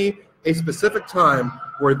point to me a specific time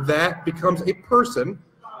where that becomes a person,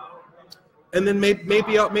 and then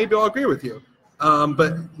maybe I'll agree with you.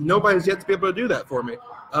 But nobody's yet to be able to do that for me,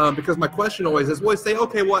 because my question always is, well, say,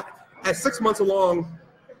 okay, what at 6 months along,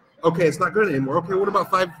 okay, it's not good anymore. Okay, what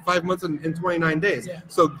about five months and 29 days? Yeah.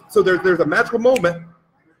 So there's a magical moment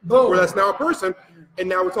where that's now a person, and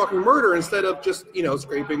now we're talking murder instead of just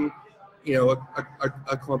scraping a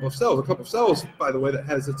clump of cells. A clump of cells, by the way, that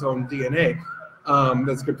has its own DNA.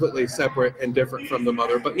 That's completely separate and different from the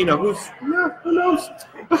mother. But who knows?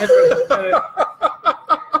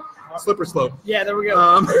 Slippery slope. Yeah, there we go.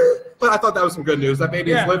 But I thought that was some good news. That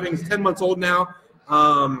baby is living. He's 10 months old now.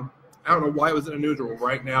 I don't know why it was in the news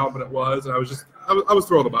right now, but it was, and I was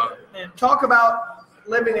thrilled about it. Man, talk about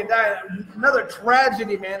living and dying. Another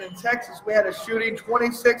tragedy, man. In Texas, we had a shooting.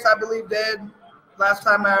 26, I believe, dead. Last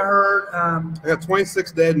time I heard. I got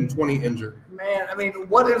 26 dead and 20 injured. Man, I mean,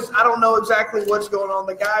 I don't know exactly what's going on.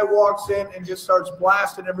 The guy walks in and just starts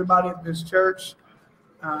blasting everybody at this church.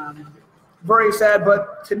 Very sad,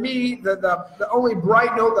 but to me, the only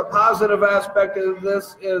bright note, the positive aspect of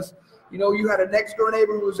this is, you had a next-door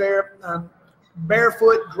neighbor who was there,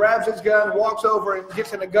 barefoot, grabs his gun, walks over and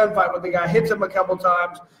gets in a gunfight with the guy, hits him a couple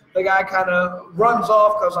times. The guy kind of runs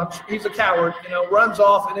off because he's a coward, runs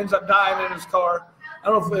off and ends up dying in his car. I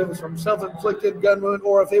don't know if it was from self-inflicted gun wound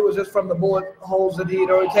or if it was just from the bullet holes that he had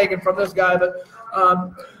already taken from this guy. But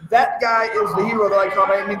that guy is the hero that I call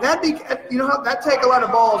him. I mean, that take a lot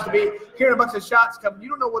of balls to be hearing a bunch of shots coming. You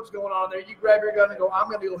don't know what's going on there. You grab your gun and go, I'm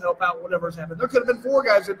going to go help out whatever's happened. There could have been 4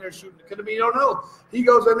 guys in there shooting. It could have been, you don't know. He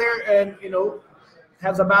goes in there and,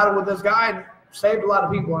 has a battle with this guy and saved a lot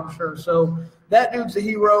of people, I'm sure. So that dude's a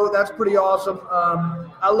hero. That's pretty awesome.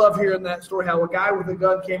 I love hearing that story, how a guy with a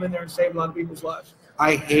gun came in there and saved a lot of people's lives.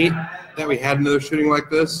 I hate that we had another shooting like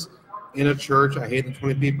this in a church. I hate that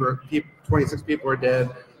 26 people are dead.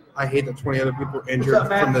 I hate that 20 other people are injured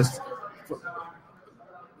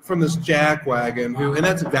from this jackwagon. And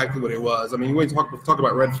that's exactly what it was. I mean, when you talk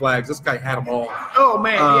about red flags, this guy had them all. Oh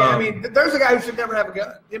man, yeah. I mean, there's a guy who should never have a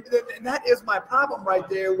gun, and that is my problem right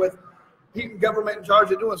there with keeping government in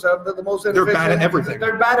charge of doing stuff. They're the most inefficient. They're bad at everything.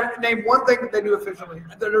 They're bad at name one thing that they do efficiently.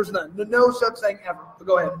 There's none. No such thing ever. But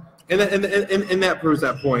go ahead. And that proves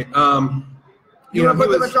that point. You want to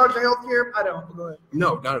put them in charge of healthcare? I don't. But go ahead.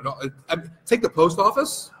 No, not at all. Take the post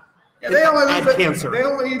office. Yeah, they only cancer.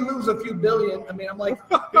 lose a few billion. I mean, I'm like,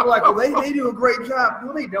 people are like, well, they do a great job.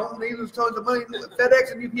 No, they don't. They lose tons of money.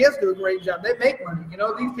 FedEx and UPS do a great job. They make money. You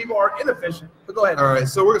know, these people are inefficient. But go ahead. All right,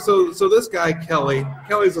 so this guy Kelly's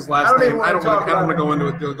his last name. I don't want to go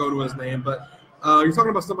into his name, but you're talking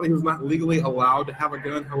about somebody who's not legally allowed to have a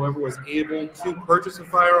gun, however, was able to purchase a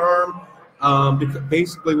firearm. Because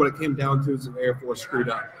basically, what it came down to is the Air Force screwed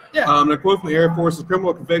up. Yeah. A quote from the Air Force: "The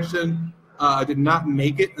criminal conviction did not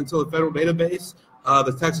make it until the federal database."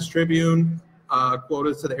 The Texas Tribune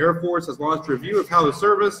quoted to the Air Force has launched a review of how the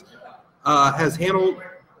service has handled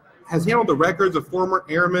the records of former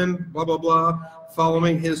airmen, blah blah blah.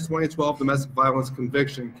 Following his 2012 domestic violence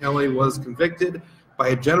conviction, Kelly was convicted by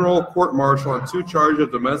a general court-martial on 2 charges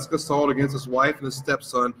of domestic assault against his wife and his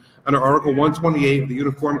stepson under Article 128 of the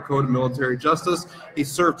Uniform Code of Military Justice. He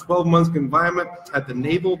served 12 months confinement at the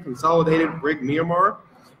Naval Consolidated Brig Miramar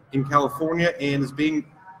in California and is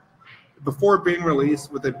before being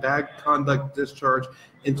released with a bad conduct discharge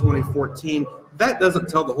in 2014. That doesn't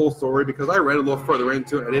tell the whole story because I read a little further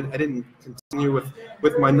into it. I didn't continue with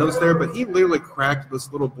my notes there, but he literally cracked this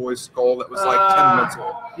little boy's skull that was like 10 months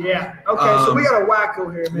old. Yeah. Okay, so we got a wacko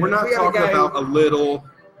here, man. We're not talking about a little.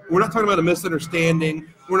 We're not talking about a misunderstanding.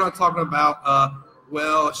 We're not talking about,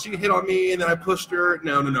 well, she hit on me and then I pushed her.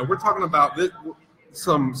 No. We're talking about this.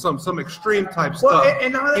 Some extreme type stuff.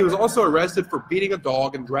 He was also arrested for beating a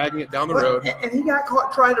dog and dragging it down the road. And he got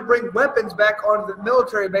caught trying to bring weapons back onto the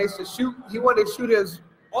military base to shoot. He wanted to shoot his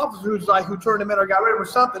officer who turned him in or got rid of him or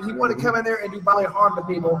something. He wanted to come in there and do bodily harm to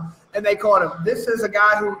people, and they caught him. This is a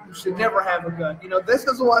guy who should never have a gun. You know, this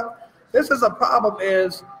is a problem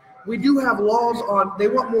is we do have laws on, they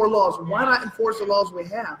want more laws. Why not enforce the laws we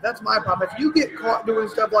have? That's my problem. If you get caught doing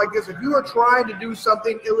stuff like this, if you are trying to do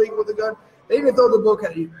something illegal with a gun, they even throw the book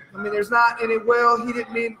at you. I mean, there's not any, well, he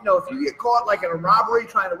didn't mean, no, if you get caught like in a robbery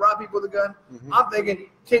trying to rob people with a gun, I'm thinking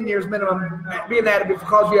 10 years minimum being at it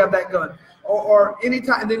because you have that gun. Or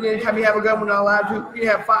anytime you have a gun, we're not allowed to, you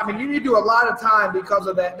have 5. I mean, you need to do a lot of time because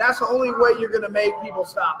of that. That's the only way you're going to make people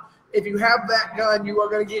stop. If you have that gun, you are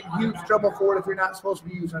going to get in huge trouble for it if you're not supposed to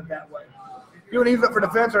be using it that way. You don't use it for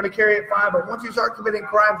defense or to carry it fine, but once you start committing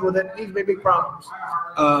crimes with it, it needs to be big problems.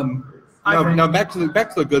 Now back to the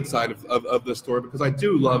good side of this story, because I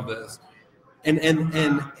do love this, and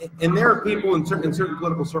there are people in certain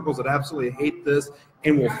political circles that absolutely hate this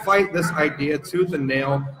and will fight this idea tooth and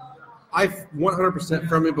nail. I 100%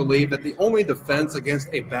 firmly believe that the only defense against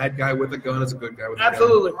a bad guy with a gun is a good guy with a gun.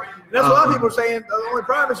 Absolutely. That's what a lot of people are saying. The only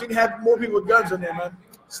problem is you can have more people with guns in there, man.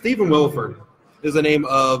 Stephen Wilford is the name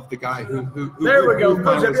of the guy who there we go.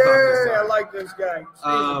 Yeah, I like this guy.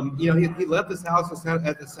 He left his house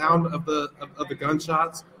at the sound of the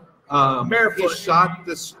gunshots. Barefoot. He shot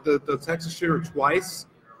the Texas shooter twice.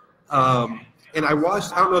 And I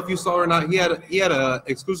watched. I don't know if you saw it or not. He had a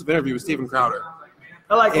exclusive interview with Steven Crowder.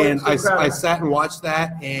 I like. And I sat and watched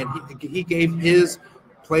that, and he gave his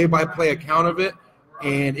play-by-play account of it,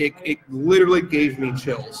 and it literally gave me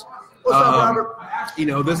chills. What's up, Robert? You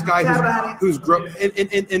know, this guy who's grown,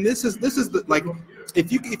 and this is the, like,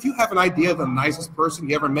 if you have an idea of the nicest person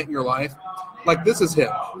you ever met in your life, like, this is him.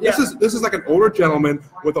 Yeah. This is like an older gentleman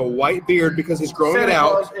with a white beard because he's growing Santa it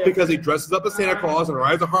out, Claus, yeah. because he dresses up as Santa Claus and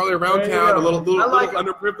rides a Harley around town to little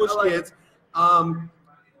underprivileged kids.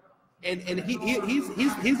 And he's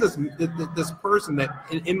this person that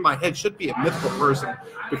in my head should be a mythical person,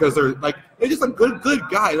 because they're just a good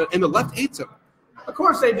guy, and the left hates him. Of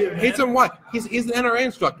course they do. Man. Hates him why? He's an NRA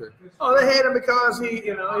instructor. Oh, they hate him because he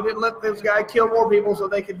didn't let this guy kill more people so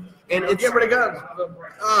they could get rid of guns.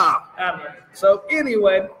 So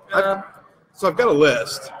anyway, so I've got a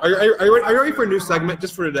list. Are you ready for a new segment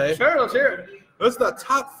just for today? Sure, let's hear it. What's the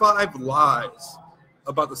top 5 lies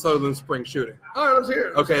about the Sutherland Springs shooting? All right, let's hear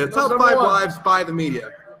it. Okay, the top 5 lies by the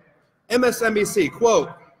media. MSNBC,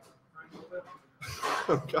 quote.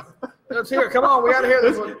 Oh, God. Let's hear it. Come on, we got to hear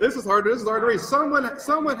this one. This is hard to read. Someone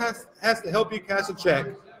has to help you cash a check,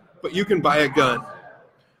 but you can buy a gun.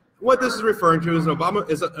 What this is referring to is an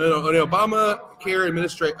Obamacare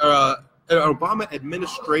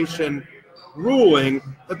administration ruling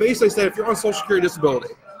that basically said if you're on Social Security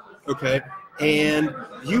disability, okay, and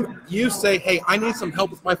you say, hey, I need some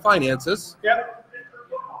help with my finances. Yep.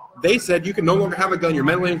 They said you can no longer have a gun. You're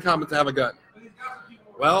mentally incompetent to have a gun.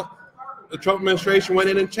 Well, the Trump administration went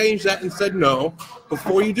in and changed that and said, no,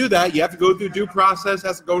 before you do that, you have to go through due process,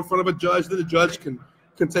 has to go in front of a judge, then the judge can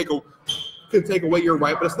take can take away your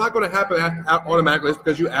right, but it's not going to happen automatically just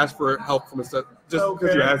because you ask for help from just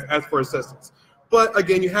because you ask for assistance. But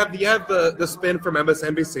again, you have the spin from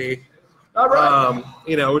MSNBC. All right.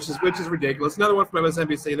 Which is ridiculous. Another one from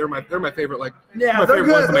MSNBC. They're my favorite. Like, yeah, my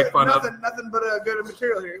favorite ones to make fun of. Nothing but good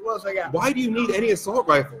material here. What else I got? Why do you need any assault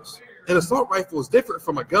rifles? An assault rifle is different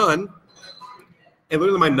from a gun. And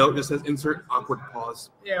literally, my note just says insert awkward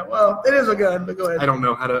pause. Yeah, well, it is a gun, but go ahead. I don't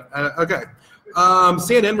know how to. Okay.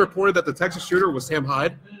 CNN reported that the Texas shooter was Sam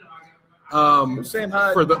Hyde. Sam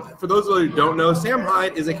Hyde. For those of you who don't know, Sam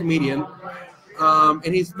Hyde is a comedian,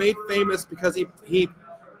 and he's made famous because he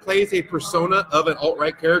plays a persona of an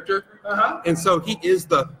alt-right character, and so he is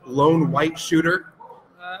the lone white shooter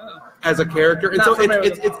as a character, and so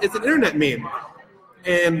it's an internet meme.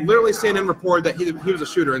 And literally, CNN reported that he was a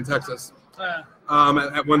shooter in Texas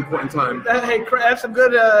at one point in time. That's some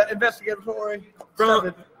good investigatory.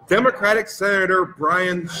 From Democratic Senator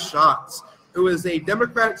Brian Schatz, who is a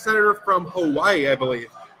Democratic senator from Hawaii, I believe.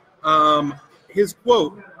 His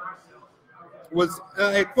quote was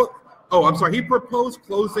a quote. Oh, I'm sorry. He proposed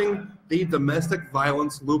closing the domestic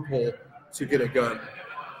violence loophole to get a gun.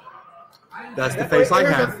 That's the face I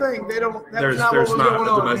have. There's not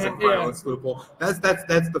a domestic violence loophole. That's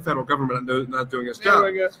the federal government not doing its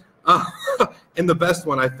job. And the best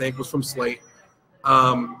one I think was from Slate.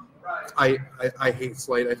 I hate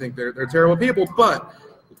Slate. I think they're terrible people. But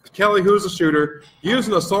Kelly, who's a shooter, used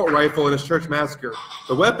an assault rifle in his church massacre.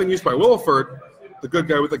 The weapon used by Williford, the good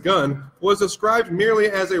guy with the gun, was described merely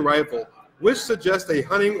as a rifle, which suggests a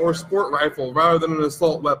hunting or sport rifle rather than an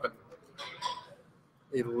assault weapon.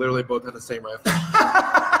 They literally both had the same rifle.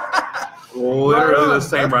 Literally the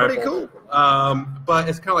same rifle. Pretty cool. But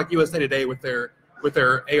it's kind of like USA Today with their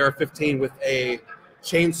AR-15 with a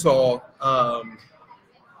chainsaw.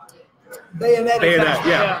 Bayonet.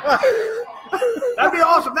 Yeah. That'd be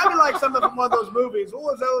awesome. That'd be like something from one of those movies. What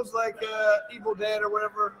was those, like Evil Dead or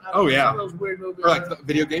whatever? Oh, yeah. Some of those weird movies. Or like the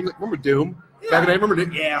video games. Like, remember Doom? Yeah. Back in the day, remember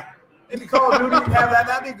Doom? Yeah. Any Call of Duty have that?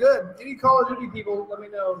 That'd be good. Any Call of Duty people, let me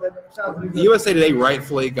know. That sounds pretty good. The USA Today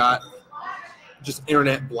rightfully got just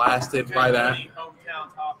internet blasted by that.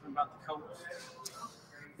 Hometown talking about the Colts.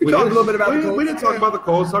 We talked a little bit about the Colts. We didn't talk about the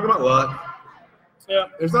Colts. Talk about luck. Yeah.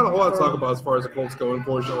 There's not a whole lot to talk about as far as the Colts go,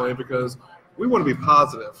 unfortunately, because we want to be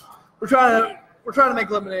positive. We're trying to make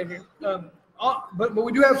lemonade here. But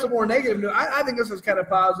we do have some more negative news. I think this is kind of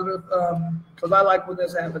positive because I like when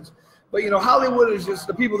this happens. But Hollywood is just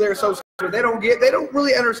the people there are so scared. They don't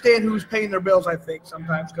really understand who's paying their bills. I think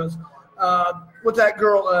sometimes because what's that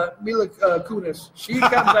girl Mila Kunis? She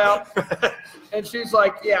comes out and she's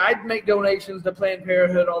like, "Yeah, I'd make donations to Planned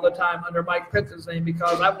Parenthood all the time under Mike Pence's name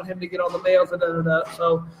because I want him to get all the mails and da da da."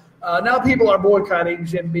 So. Now people are boycotting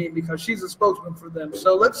Jim Beam because she's a spokesman for them.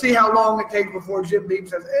 So let's see how long it takes before Jim Beam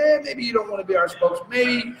says, maybe you don't want to be our spokesman.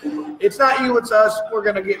 Maybe it's not you, it's us. We're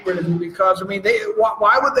going to get rid of you because,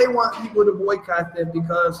 why would they want people to boycott them?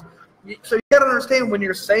 Because, so you got to understand when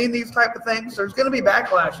you're saying these type of things, there's going to be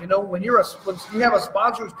backlash. When you have a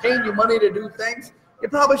sponsor who's paying you money to do things, you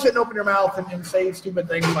probably shouldn't open your mouth and say stupid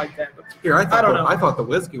things like that. But I don't know. I thought the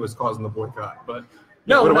whiskey was causing the boycott, but.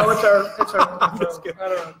 No, it's our. I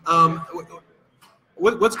don't know.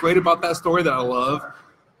 What's great about that story that I love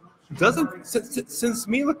since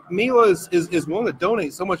Mila is willing to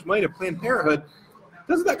donate so much money to Planned Parenthood,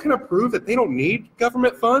 doesn't that kind of prove that they don't need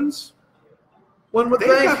government funds? One would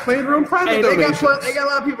think got plenty of room private donations. They got a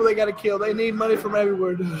lot of people they got to kill. They need money from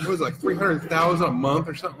everywhere. It was like $300,000 a month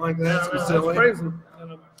or something like that. That's crazy.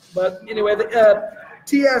 But anyway, the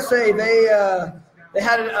TSA they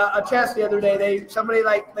had a test the other day.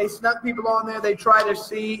 They snuck people on there. They tried to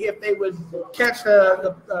see if they would catch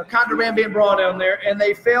the contraband being brought down there, and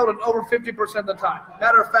they failed in over 50% of the time.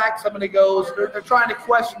 Matter of fact, somebody goes, they're trying to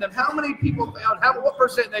question them. How many people failed? What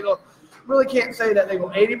percent? They go, really can't say that. They go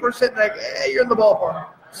 80%. Like, you're in the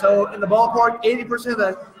ballpark. So in the ballpark, 80% of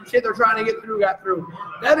the shit they're trying to get through got through.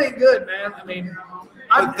 That ain't good, man.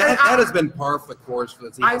 That has been par for the course for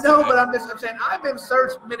the team. I know, but I'm saying I've been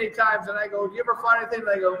searched many times, and I go, "Do you ever find anything?" And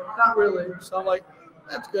they go, "Not really." So I'm like,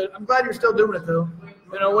 "That's good. I'm glad you're still doing it, though."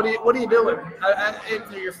 What are you doing?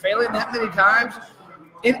 You're failing that many times.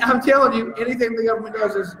 I'm telling you, anything the government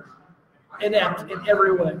does is inept in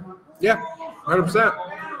every way. Yeah, 100%.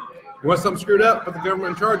 You want something screwed up, put the government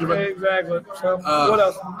in charge of it. Exactly. So what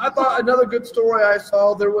else? I thought another good story I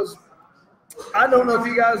saw. There was. I don't know if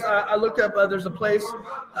you guys. I looked up. There's a place,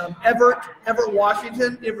 Everett,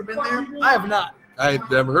 Washington. You ever been there? I have not.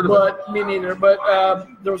 I've never heard of it. But me neither. But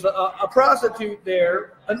there was a prostitute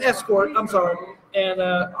there, an escort. I'm sorry, and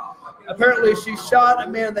apparently she shot a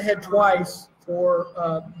man in the head twice for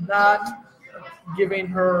not giving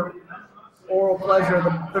her oral pleasure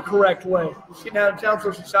the correct way. She now tells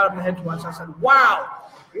her she shot him in the head twice. I said, wow,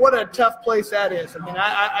 what a tough place that is. I mean,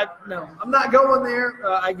 no, I'm not going there,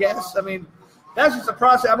 I guess. I mean, that's just a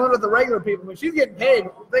process. I'm under the regular people. When she's getting paid,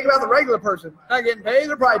 think about the regular person. Not getting paid,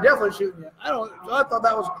 they're probably definitely shooting you. I thought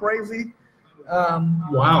that was crazy.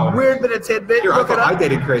 Wow. Weird bit of tidbit. I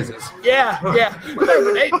dated crazies. Yeah.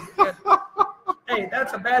 Hey,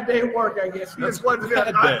 that's a bad day at work, I guess. He just wasn't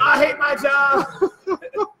feeling, I hate my job.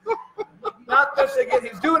 Not this again.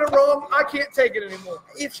 He's doing it wrong. I can't take it anymore.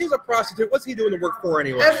 If she's a prostitute, what's he doing the work for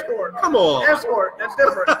anyway? Escort. Come on. Escort. That's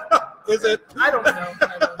different. Is it? I don't know.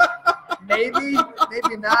 Maybe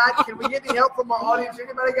not. Can we get any help from our audience?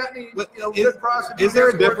 Anybody got any good prostitutes? Is there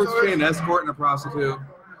a difference between an escort and a prostitute?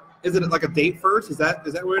 Is it like a date first? Is that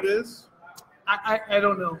what it is? I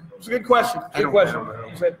don't know. It's a good question.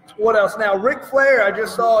 What else? Now, Ric Flair, I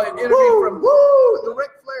just saw an interview from the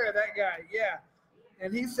Ric Flair, that guy. Yeah.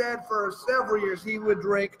 And he said for several years he would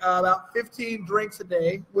drink about 15 drinks a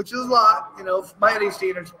day, which is a lot, by any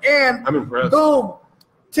standards. And I'm impressed. Boom,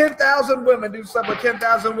 10,000 women do something with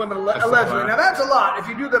 10,000 women allegedly. Now that's a lot. If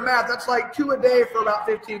you do the math, that's like 2 a day for about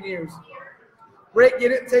 15 years. Rick, you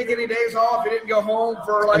didn't take any days off. You didn't go home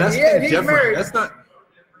for he's married. That's not.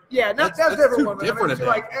 Yeah, that's different. Too different. She's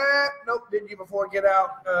like, nope, didn't you before get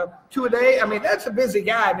out 2 a day? I mean, that's a busy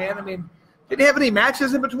guy, man. I mean, did he have any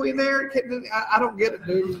matches in between there? I don't get it,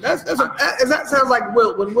 dude. That sounds like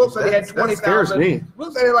Wilt. When Wilt said he had 20,000.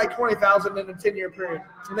 Wilt said he had like 20,000 in a 10-year period.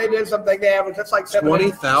 And they did something they average. That's like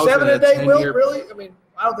 20,000 7 a day. Wilt, really? I mean,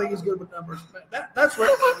 I don't think he's good with numbers. That's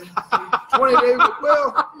right. 20 days with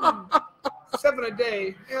Wilt. 7 a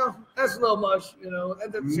day, that's a little much,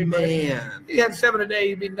 That doesn't seem right. If you had 7 a day,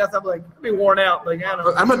 you'd be nothing. I'd be worn out. I don't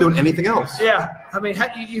know. I'm not doing anything else. Yeah. I mean,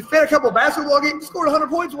 you fed a couple of basketball games, scored 100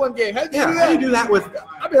 points one game. How do you do that? How do you do that with?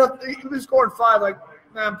 I mean, you've been scoring 5,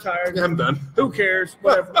 I'm tired. I'm done. Who cares?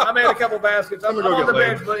 Whatever. I made a couple of baskets. I'm on the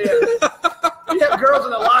bench, but yeah. You have girls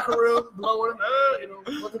in the locker room blowing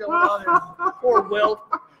them. What's going on here? Poor Wilt.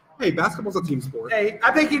 Hey, basketball's a team sport. Hey,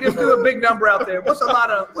 I think he just threw a big number out there. What's a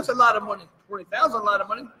lot of money? 20,000, a lot of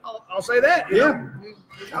money. I'll say that.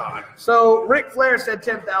 God. So Ric Flair said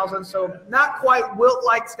 10,000. So not quite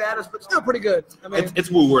Wilt-like status, but still pretty good. I mean,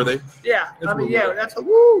 it's woo worthy. Yeah, that's a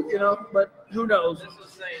woo. But who knows? This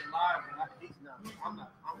is saying live, but he's not. I'm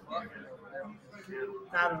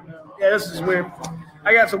I don't know. Yeah, this is weird.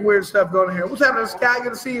 I got some weird stuff going on here. What's happening, Scott?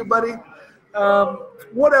 Good to see you, buddy.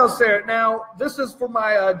 What else there? Now, this is for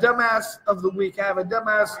my Dumbass of the Week. I have a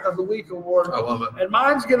Dumbass of the Week award. I love it. And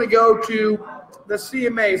mine's going to go to the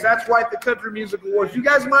CMAs. That's right, the Country Music Awards. You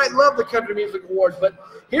guys might love the Country Music Awards, but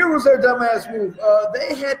here was their dumbass move.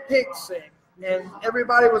 They had Pink sing, and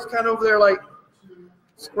everybody was kind of over there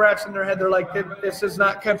scratching their head. They're like, this is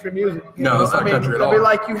not country music. No, it's not country at all. It'd be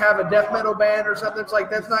like you have a death metal band or something. It's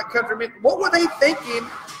like, that's not country music. What were they thinking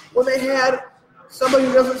when they had somebody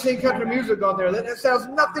who doesn't sing country music on there? That sounds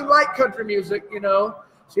nothing like country music,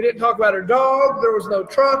 She didn't talk about her dog. There was no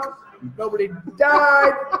truck. Nobody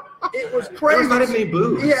died. It was crazy. There was not even any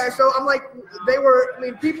booze. Yeah, so I'm like,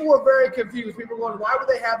 people were very confused. People were going, why would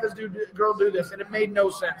they have this girl do this? And it made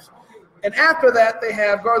no sense. And after that, they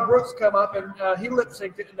have Garth Brooks come up, and he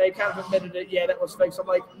lip-synced it, and they kind of admitted it. Yeah, that was fake. So I'm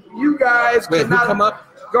like, you guys Wait, who come up?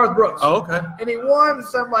 Garth Brooks. Oh, okay. And he won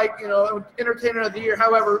some, Entertainer of the Year.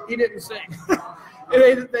 However, he didn't sing.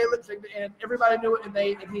 They lip-synced it, and everybody knew it, and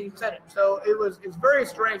he said it. So it's very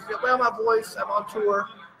strange. Well, my voice, I'm on tour,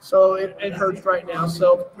 so it hurts right now.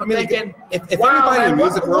 So I'm thinking, if anybody in the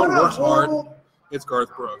music world works hard, it's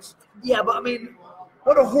Garth Brooks. Yeah, but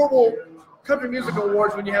what a horrible Country Music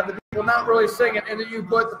Awards when you have the people not really singing, and then you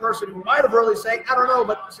put the person who might have really sang. I don't know,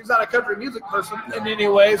 but she's not a country music person in any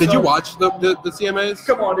way. Did you watch the CMAs?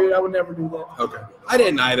 Come on, dude. I would never do that. Okay. I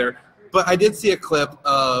didn't either. But I did see a clip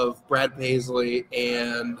of Brad Paisley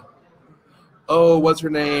and, what's her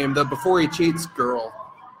name? The Before He Cheats girl.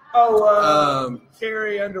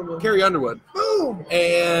 Carrie Underwood. Carrie Underwood. Boom!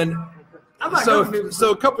 And so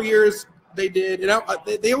a couple years they did,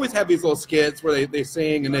 they always have these little skits where they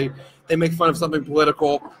sing and they make fun of something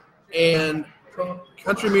political. And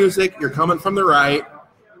country music, you're coming from the right,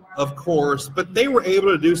 of course, but they were able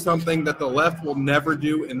to do something that the left will never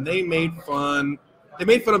do, and they made fun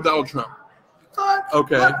of Donald Trump.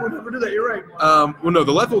 Okay. The left would never do that. You're right. Well, no,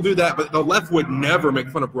 the left will do that, but the left would never make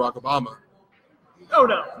fun of Barack Obama. Oh,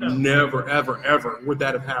 no. Never, ever, ever would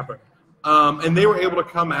that have happened. And they were able to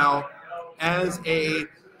come out as a,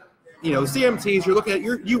 CMTs.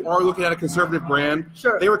 You are looking at a conservative brand.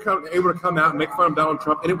 Sure. They were able to come out and make fun of Donald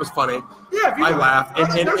Trump, and it was funny. Yeah, I laughed, and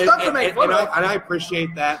I appreciate I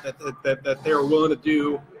appreciate that they were willing to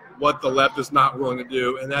do what the left is not willing to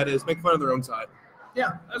do, and that is make fun of their own side.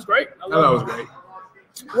 Yeah, that's great. I thought that was great.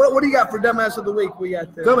 What do you got for dumbass of the week? We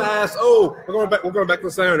got there. Dumbass. Oh, we're going back to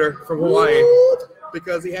the senator from Hawaii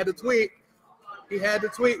because he had to tweet. He had to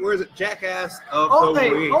tweet. Where is it? Jackass of the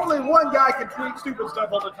week. Only one guy can tweet stupid stuff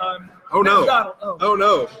all the time. Oh no! Oh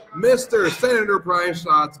no! Mr. Senator Brian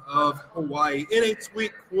Schatz of Hawaii in a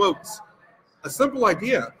tweet quotes a simple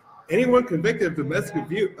idea: anyone convicted of domestic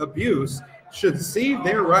abuse should see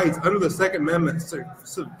their rights under the Second Amendment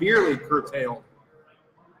severely curtailed.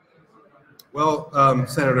 Well,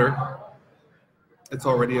 Senator, it's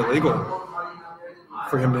already illegal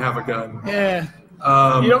for him to have a gun. Yeah.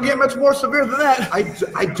 You don't get much more severe than that.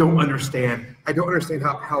 I don't understand. I don't understand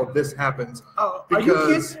how this happens. Oh, are you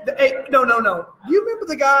kidding? Hey, no. Do you remember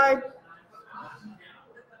the guy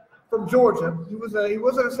from Georgia? He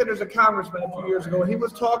wasn't a senator, he was a congressman a few years ago, and he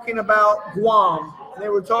was talking about Guam. And they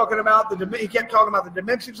were talking about he kept talking about the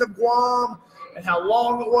dimensions of Guam and how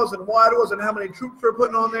long it was and wide it was and how many troops they're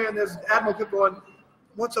putting on there. And this admiral kept going,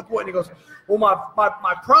 "What's the point?" And he goes, "Well,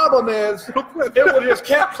 my problem is it would just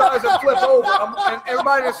capsize and flip over." And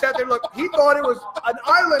everybody just sat there. Look, he thought it was an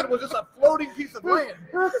island. It was just a floating piece of land.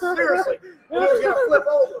 Seriously, and it was gonna flip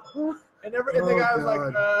over. And the guy was like,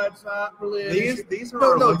 "It's not really." These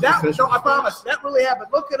are no. I promise that really happened.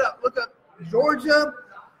 Look it up. Look up Georgia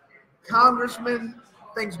congressman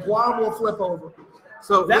thinks Guam will flip over.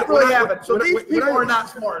 So that really happened. So these people are not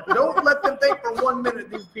smart. Don't let them think for 1 minute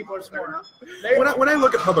these people are smart. When I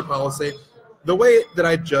look at public policy, the way that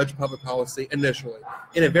I judge public policy initially,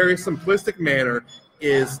 in a very simplistic manner,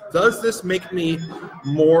 is does this make me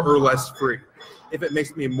more or less free? If it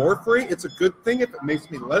makes me more free, it's a good thing. If it makes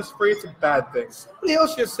me less free, it's a bad thing. Somebody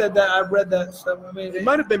else just said that. I read that stuff. I mean, it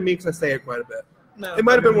might have been me because I say it quite a bit. No, it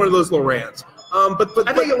might have been one of those little rants. But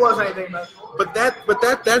I think it was anything about. But that's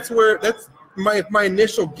my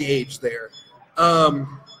initial gauge there.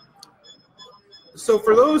 So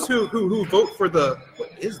for those who vote for the what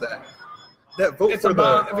is that? That vote it's for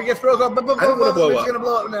the if it gets broke up, I don't want to blow it's gonna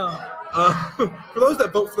blow up now. For those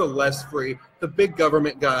that vote for the less free, the big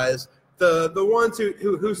government guys, the ones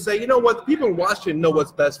who say, you know what, the people in Washington know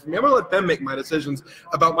what's best for me. I'm gonna let them make my decisions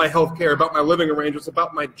about my health care, about my living arrangements,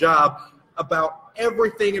 about my job, about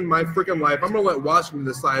everything in my freaking life. I'm gonna let Washington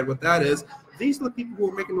decide what that is. These are the people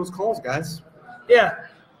who are making those calls, guys. Yeah.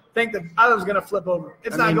 Think the island's going to flip over.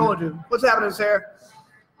 It's not going to. What's happening, Sarah?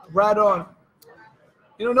 Right on.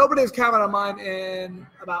 You know, nobody's commented on mine in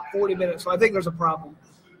about 40 minutes, so I think there's a problem.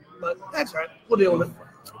 But that's right. We'll deal with it.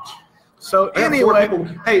 So anyway.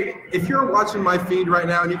 Hey, if you're watching my feed right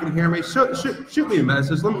now and you can hear me, shoot me a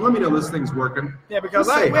message. Let me know this thing's working. Yeah, because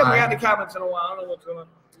we haven't got any comments in a while. I don't know what's going on.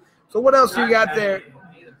 So what else do you got there?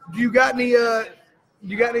 Do you got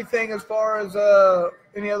anything as far as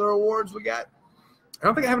any other awards we got? I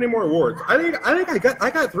don't think I have any more awards. I think I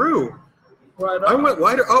got through. Right. I went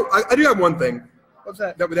lighter. Oh, I do have one thing. What's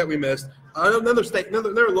that? That we missed.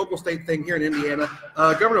 Another local state thing here in Indiana.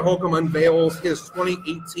 Governor Holcomb unveils his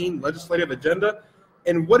 2018 legislative agenda,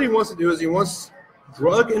 and what he wants to do is he wants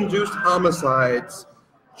drug-induced homicides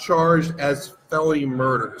charged as felony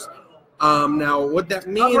murders. Now, what that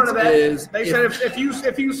means is they said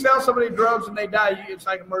if you sell somebody drugs and they die, it's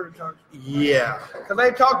like a murder charge. Yeah. Because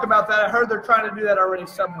they talked about that. I heard they're trying to do that already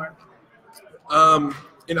somewhere.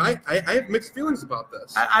 And I have mixed feelings about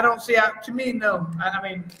this. I don't see how. To me, no.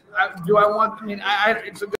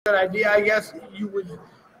 It's a good idea. I guess you would.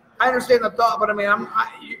 I understand the thought, but I mean,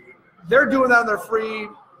 they're doing that on their free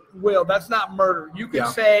will. That's not murder. You could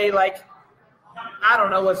say like, I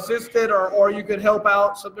don't know, assisted, or you could help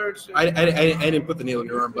out. So there's. I didn't put the needle in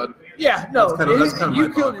your arm, bud. Yeah, no. That's kind of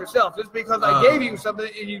you killed yourself just because I gave you something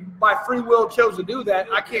and you by free will chose to do that.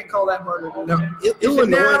 I can't call that murder. No,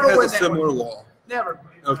 Illinois has a similar law. Never.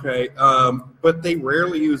 Okay, but they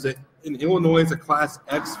rarely use it. In Illinois, it's a Class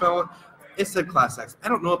X felon. It said Class X. I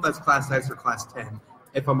don't know if that's Class X or Class 10.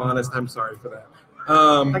 If I'm honest, I'm sorry for that.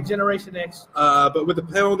 Like Generation X. But with a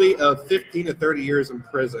penalty of 15 to 30 years in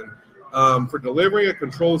prison for delivering a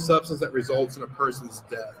controlled substance that results in a person's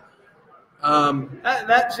death.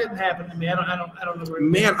 That shouldn't happen to me. I don't know where.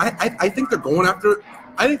 Man, I think they're going after.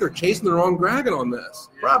 I think they're chasing the wrong dragon on this.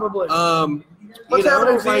 Probably. What's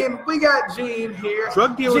happening, Gene? We got Gene here.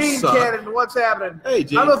 Drug dealers Gene suck. Cannon, what's happening? Hey,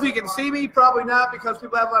 Gene. I don't know if you can see me. Probably not because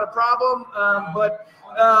people have a lot of problem. But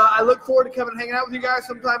I look forward to coming and hanging out with you guys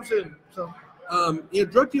sometime soon. So.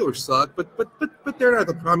 Drug dealers suck, but they're not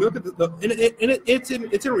the problem. Look at it's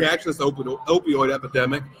in reaction to this opioid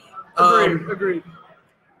epidemic. Agreed.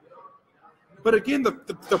 But again, the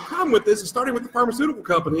problem with this is starting with the pharmaceutical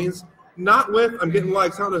companies, not with I'm getting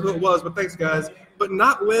likes. I don't know who it was, but thanks guys. But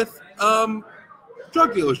not with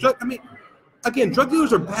drug dealers. I mean, again, drug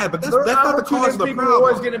dealers are bad, but that's not the cause of the people problem. are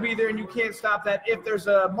always going to be there, and you can't stop that. If there's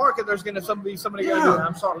a market, there's going to be somebody going to do it.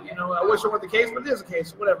 I'm sorry, you know. I wish it weren't the case, but it is the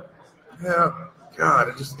case. Whatever. Yeah.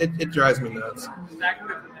 God, it drives me nuts.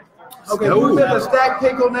 Okay, we're going to Stack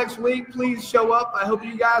Pickle next week. Please show up. I hope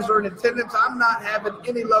you guys are in attendance. I'm not having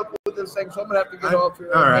any luck with this thing, so I'm going to have to get off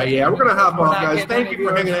here. All right, yeah, we're going to hop off, guys. Thank you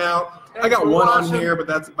for hanging out. I got one on here, but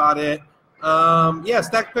that's about it. Yeah,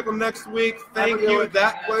 Stack Pickle next week. Thank you,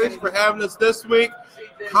 That Place, for having us this week.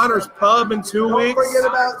 Connor's Pub in 2 weeks. Don't forget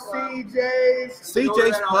about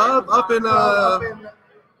CJ's Pub up in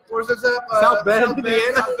where's this up? South Bend,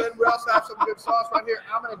 Indiana. South Bend. We also have some good sauce right here.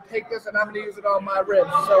 I'm going to take this and I'm going to use it on my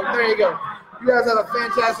ribs. So there you go. You guys have a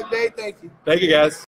fantastic day. Thank you. Thank you, guys.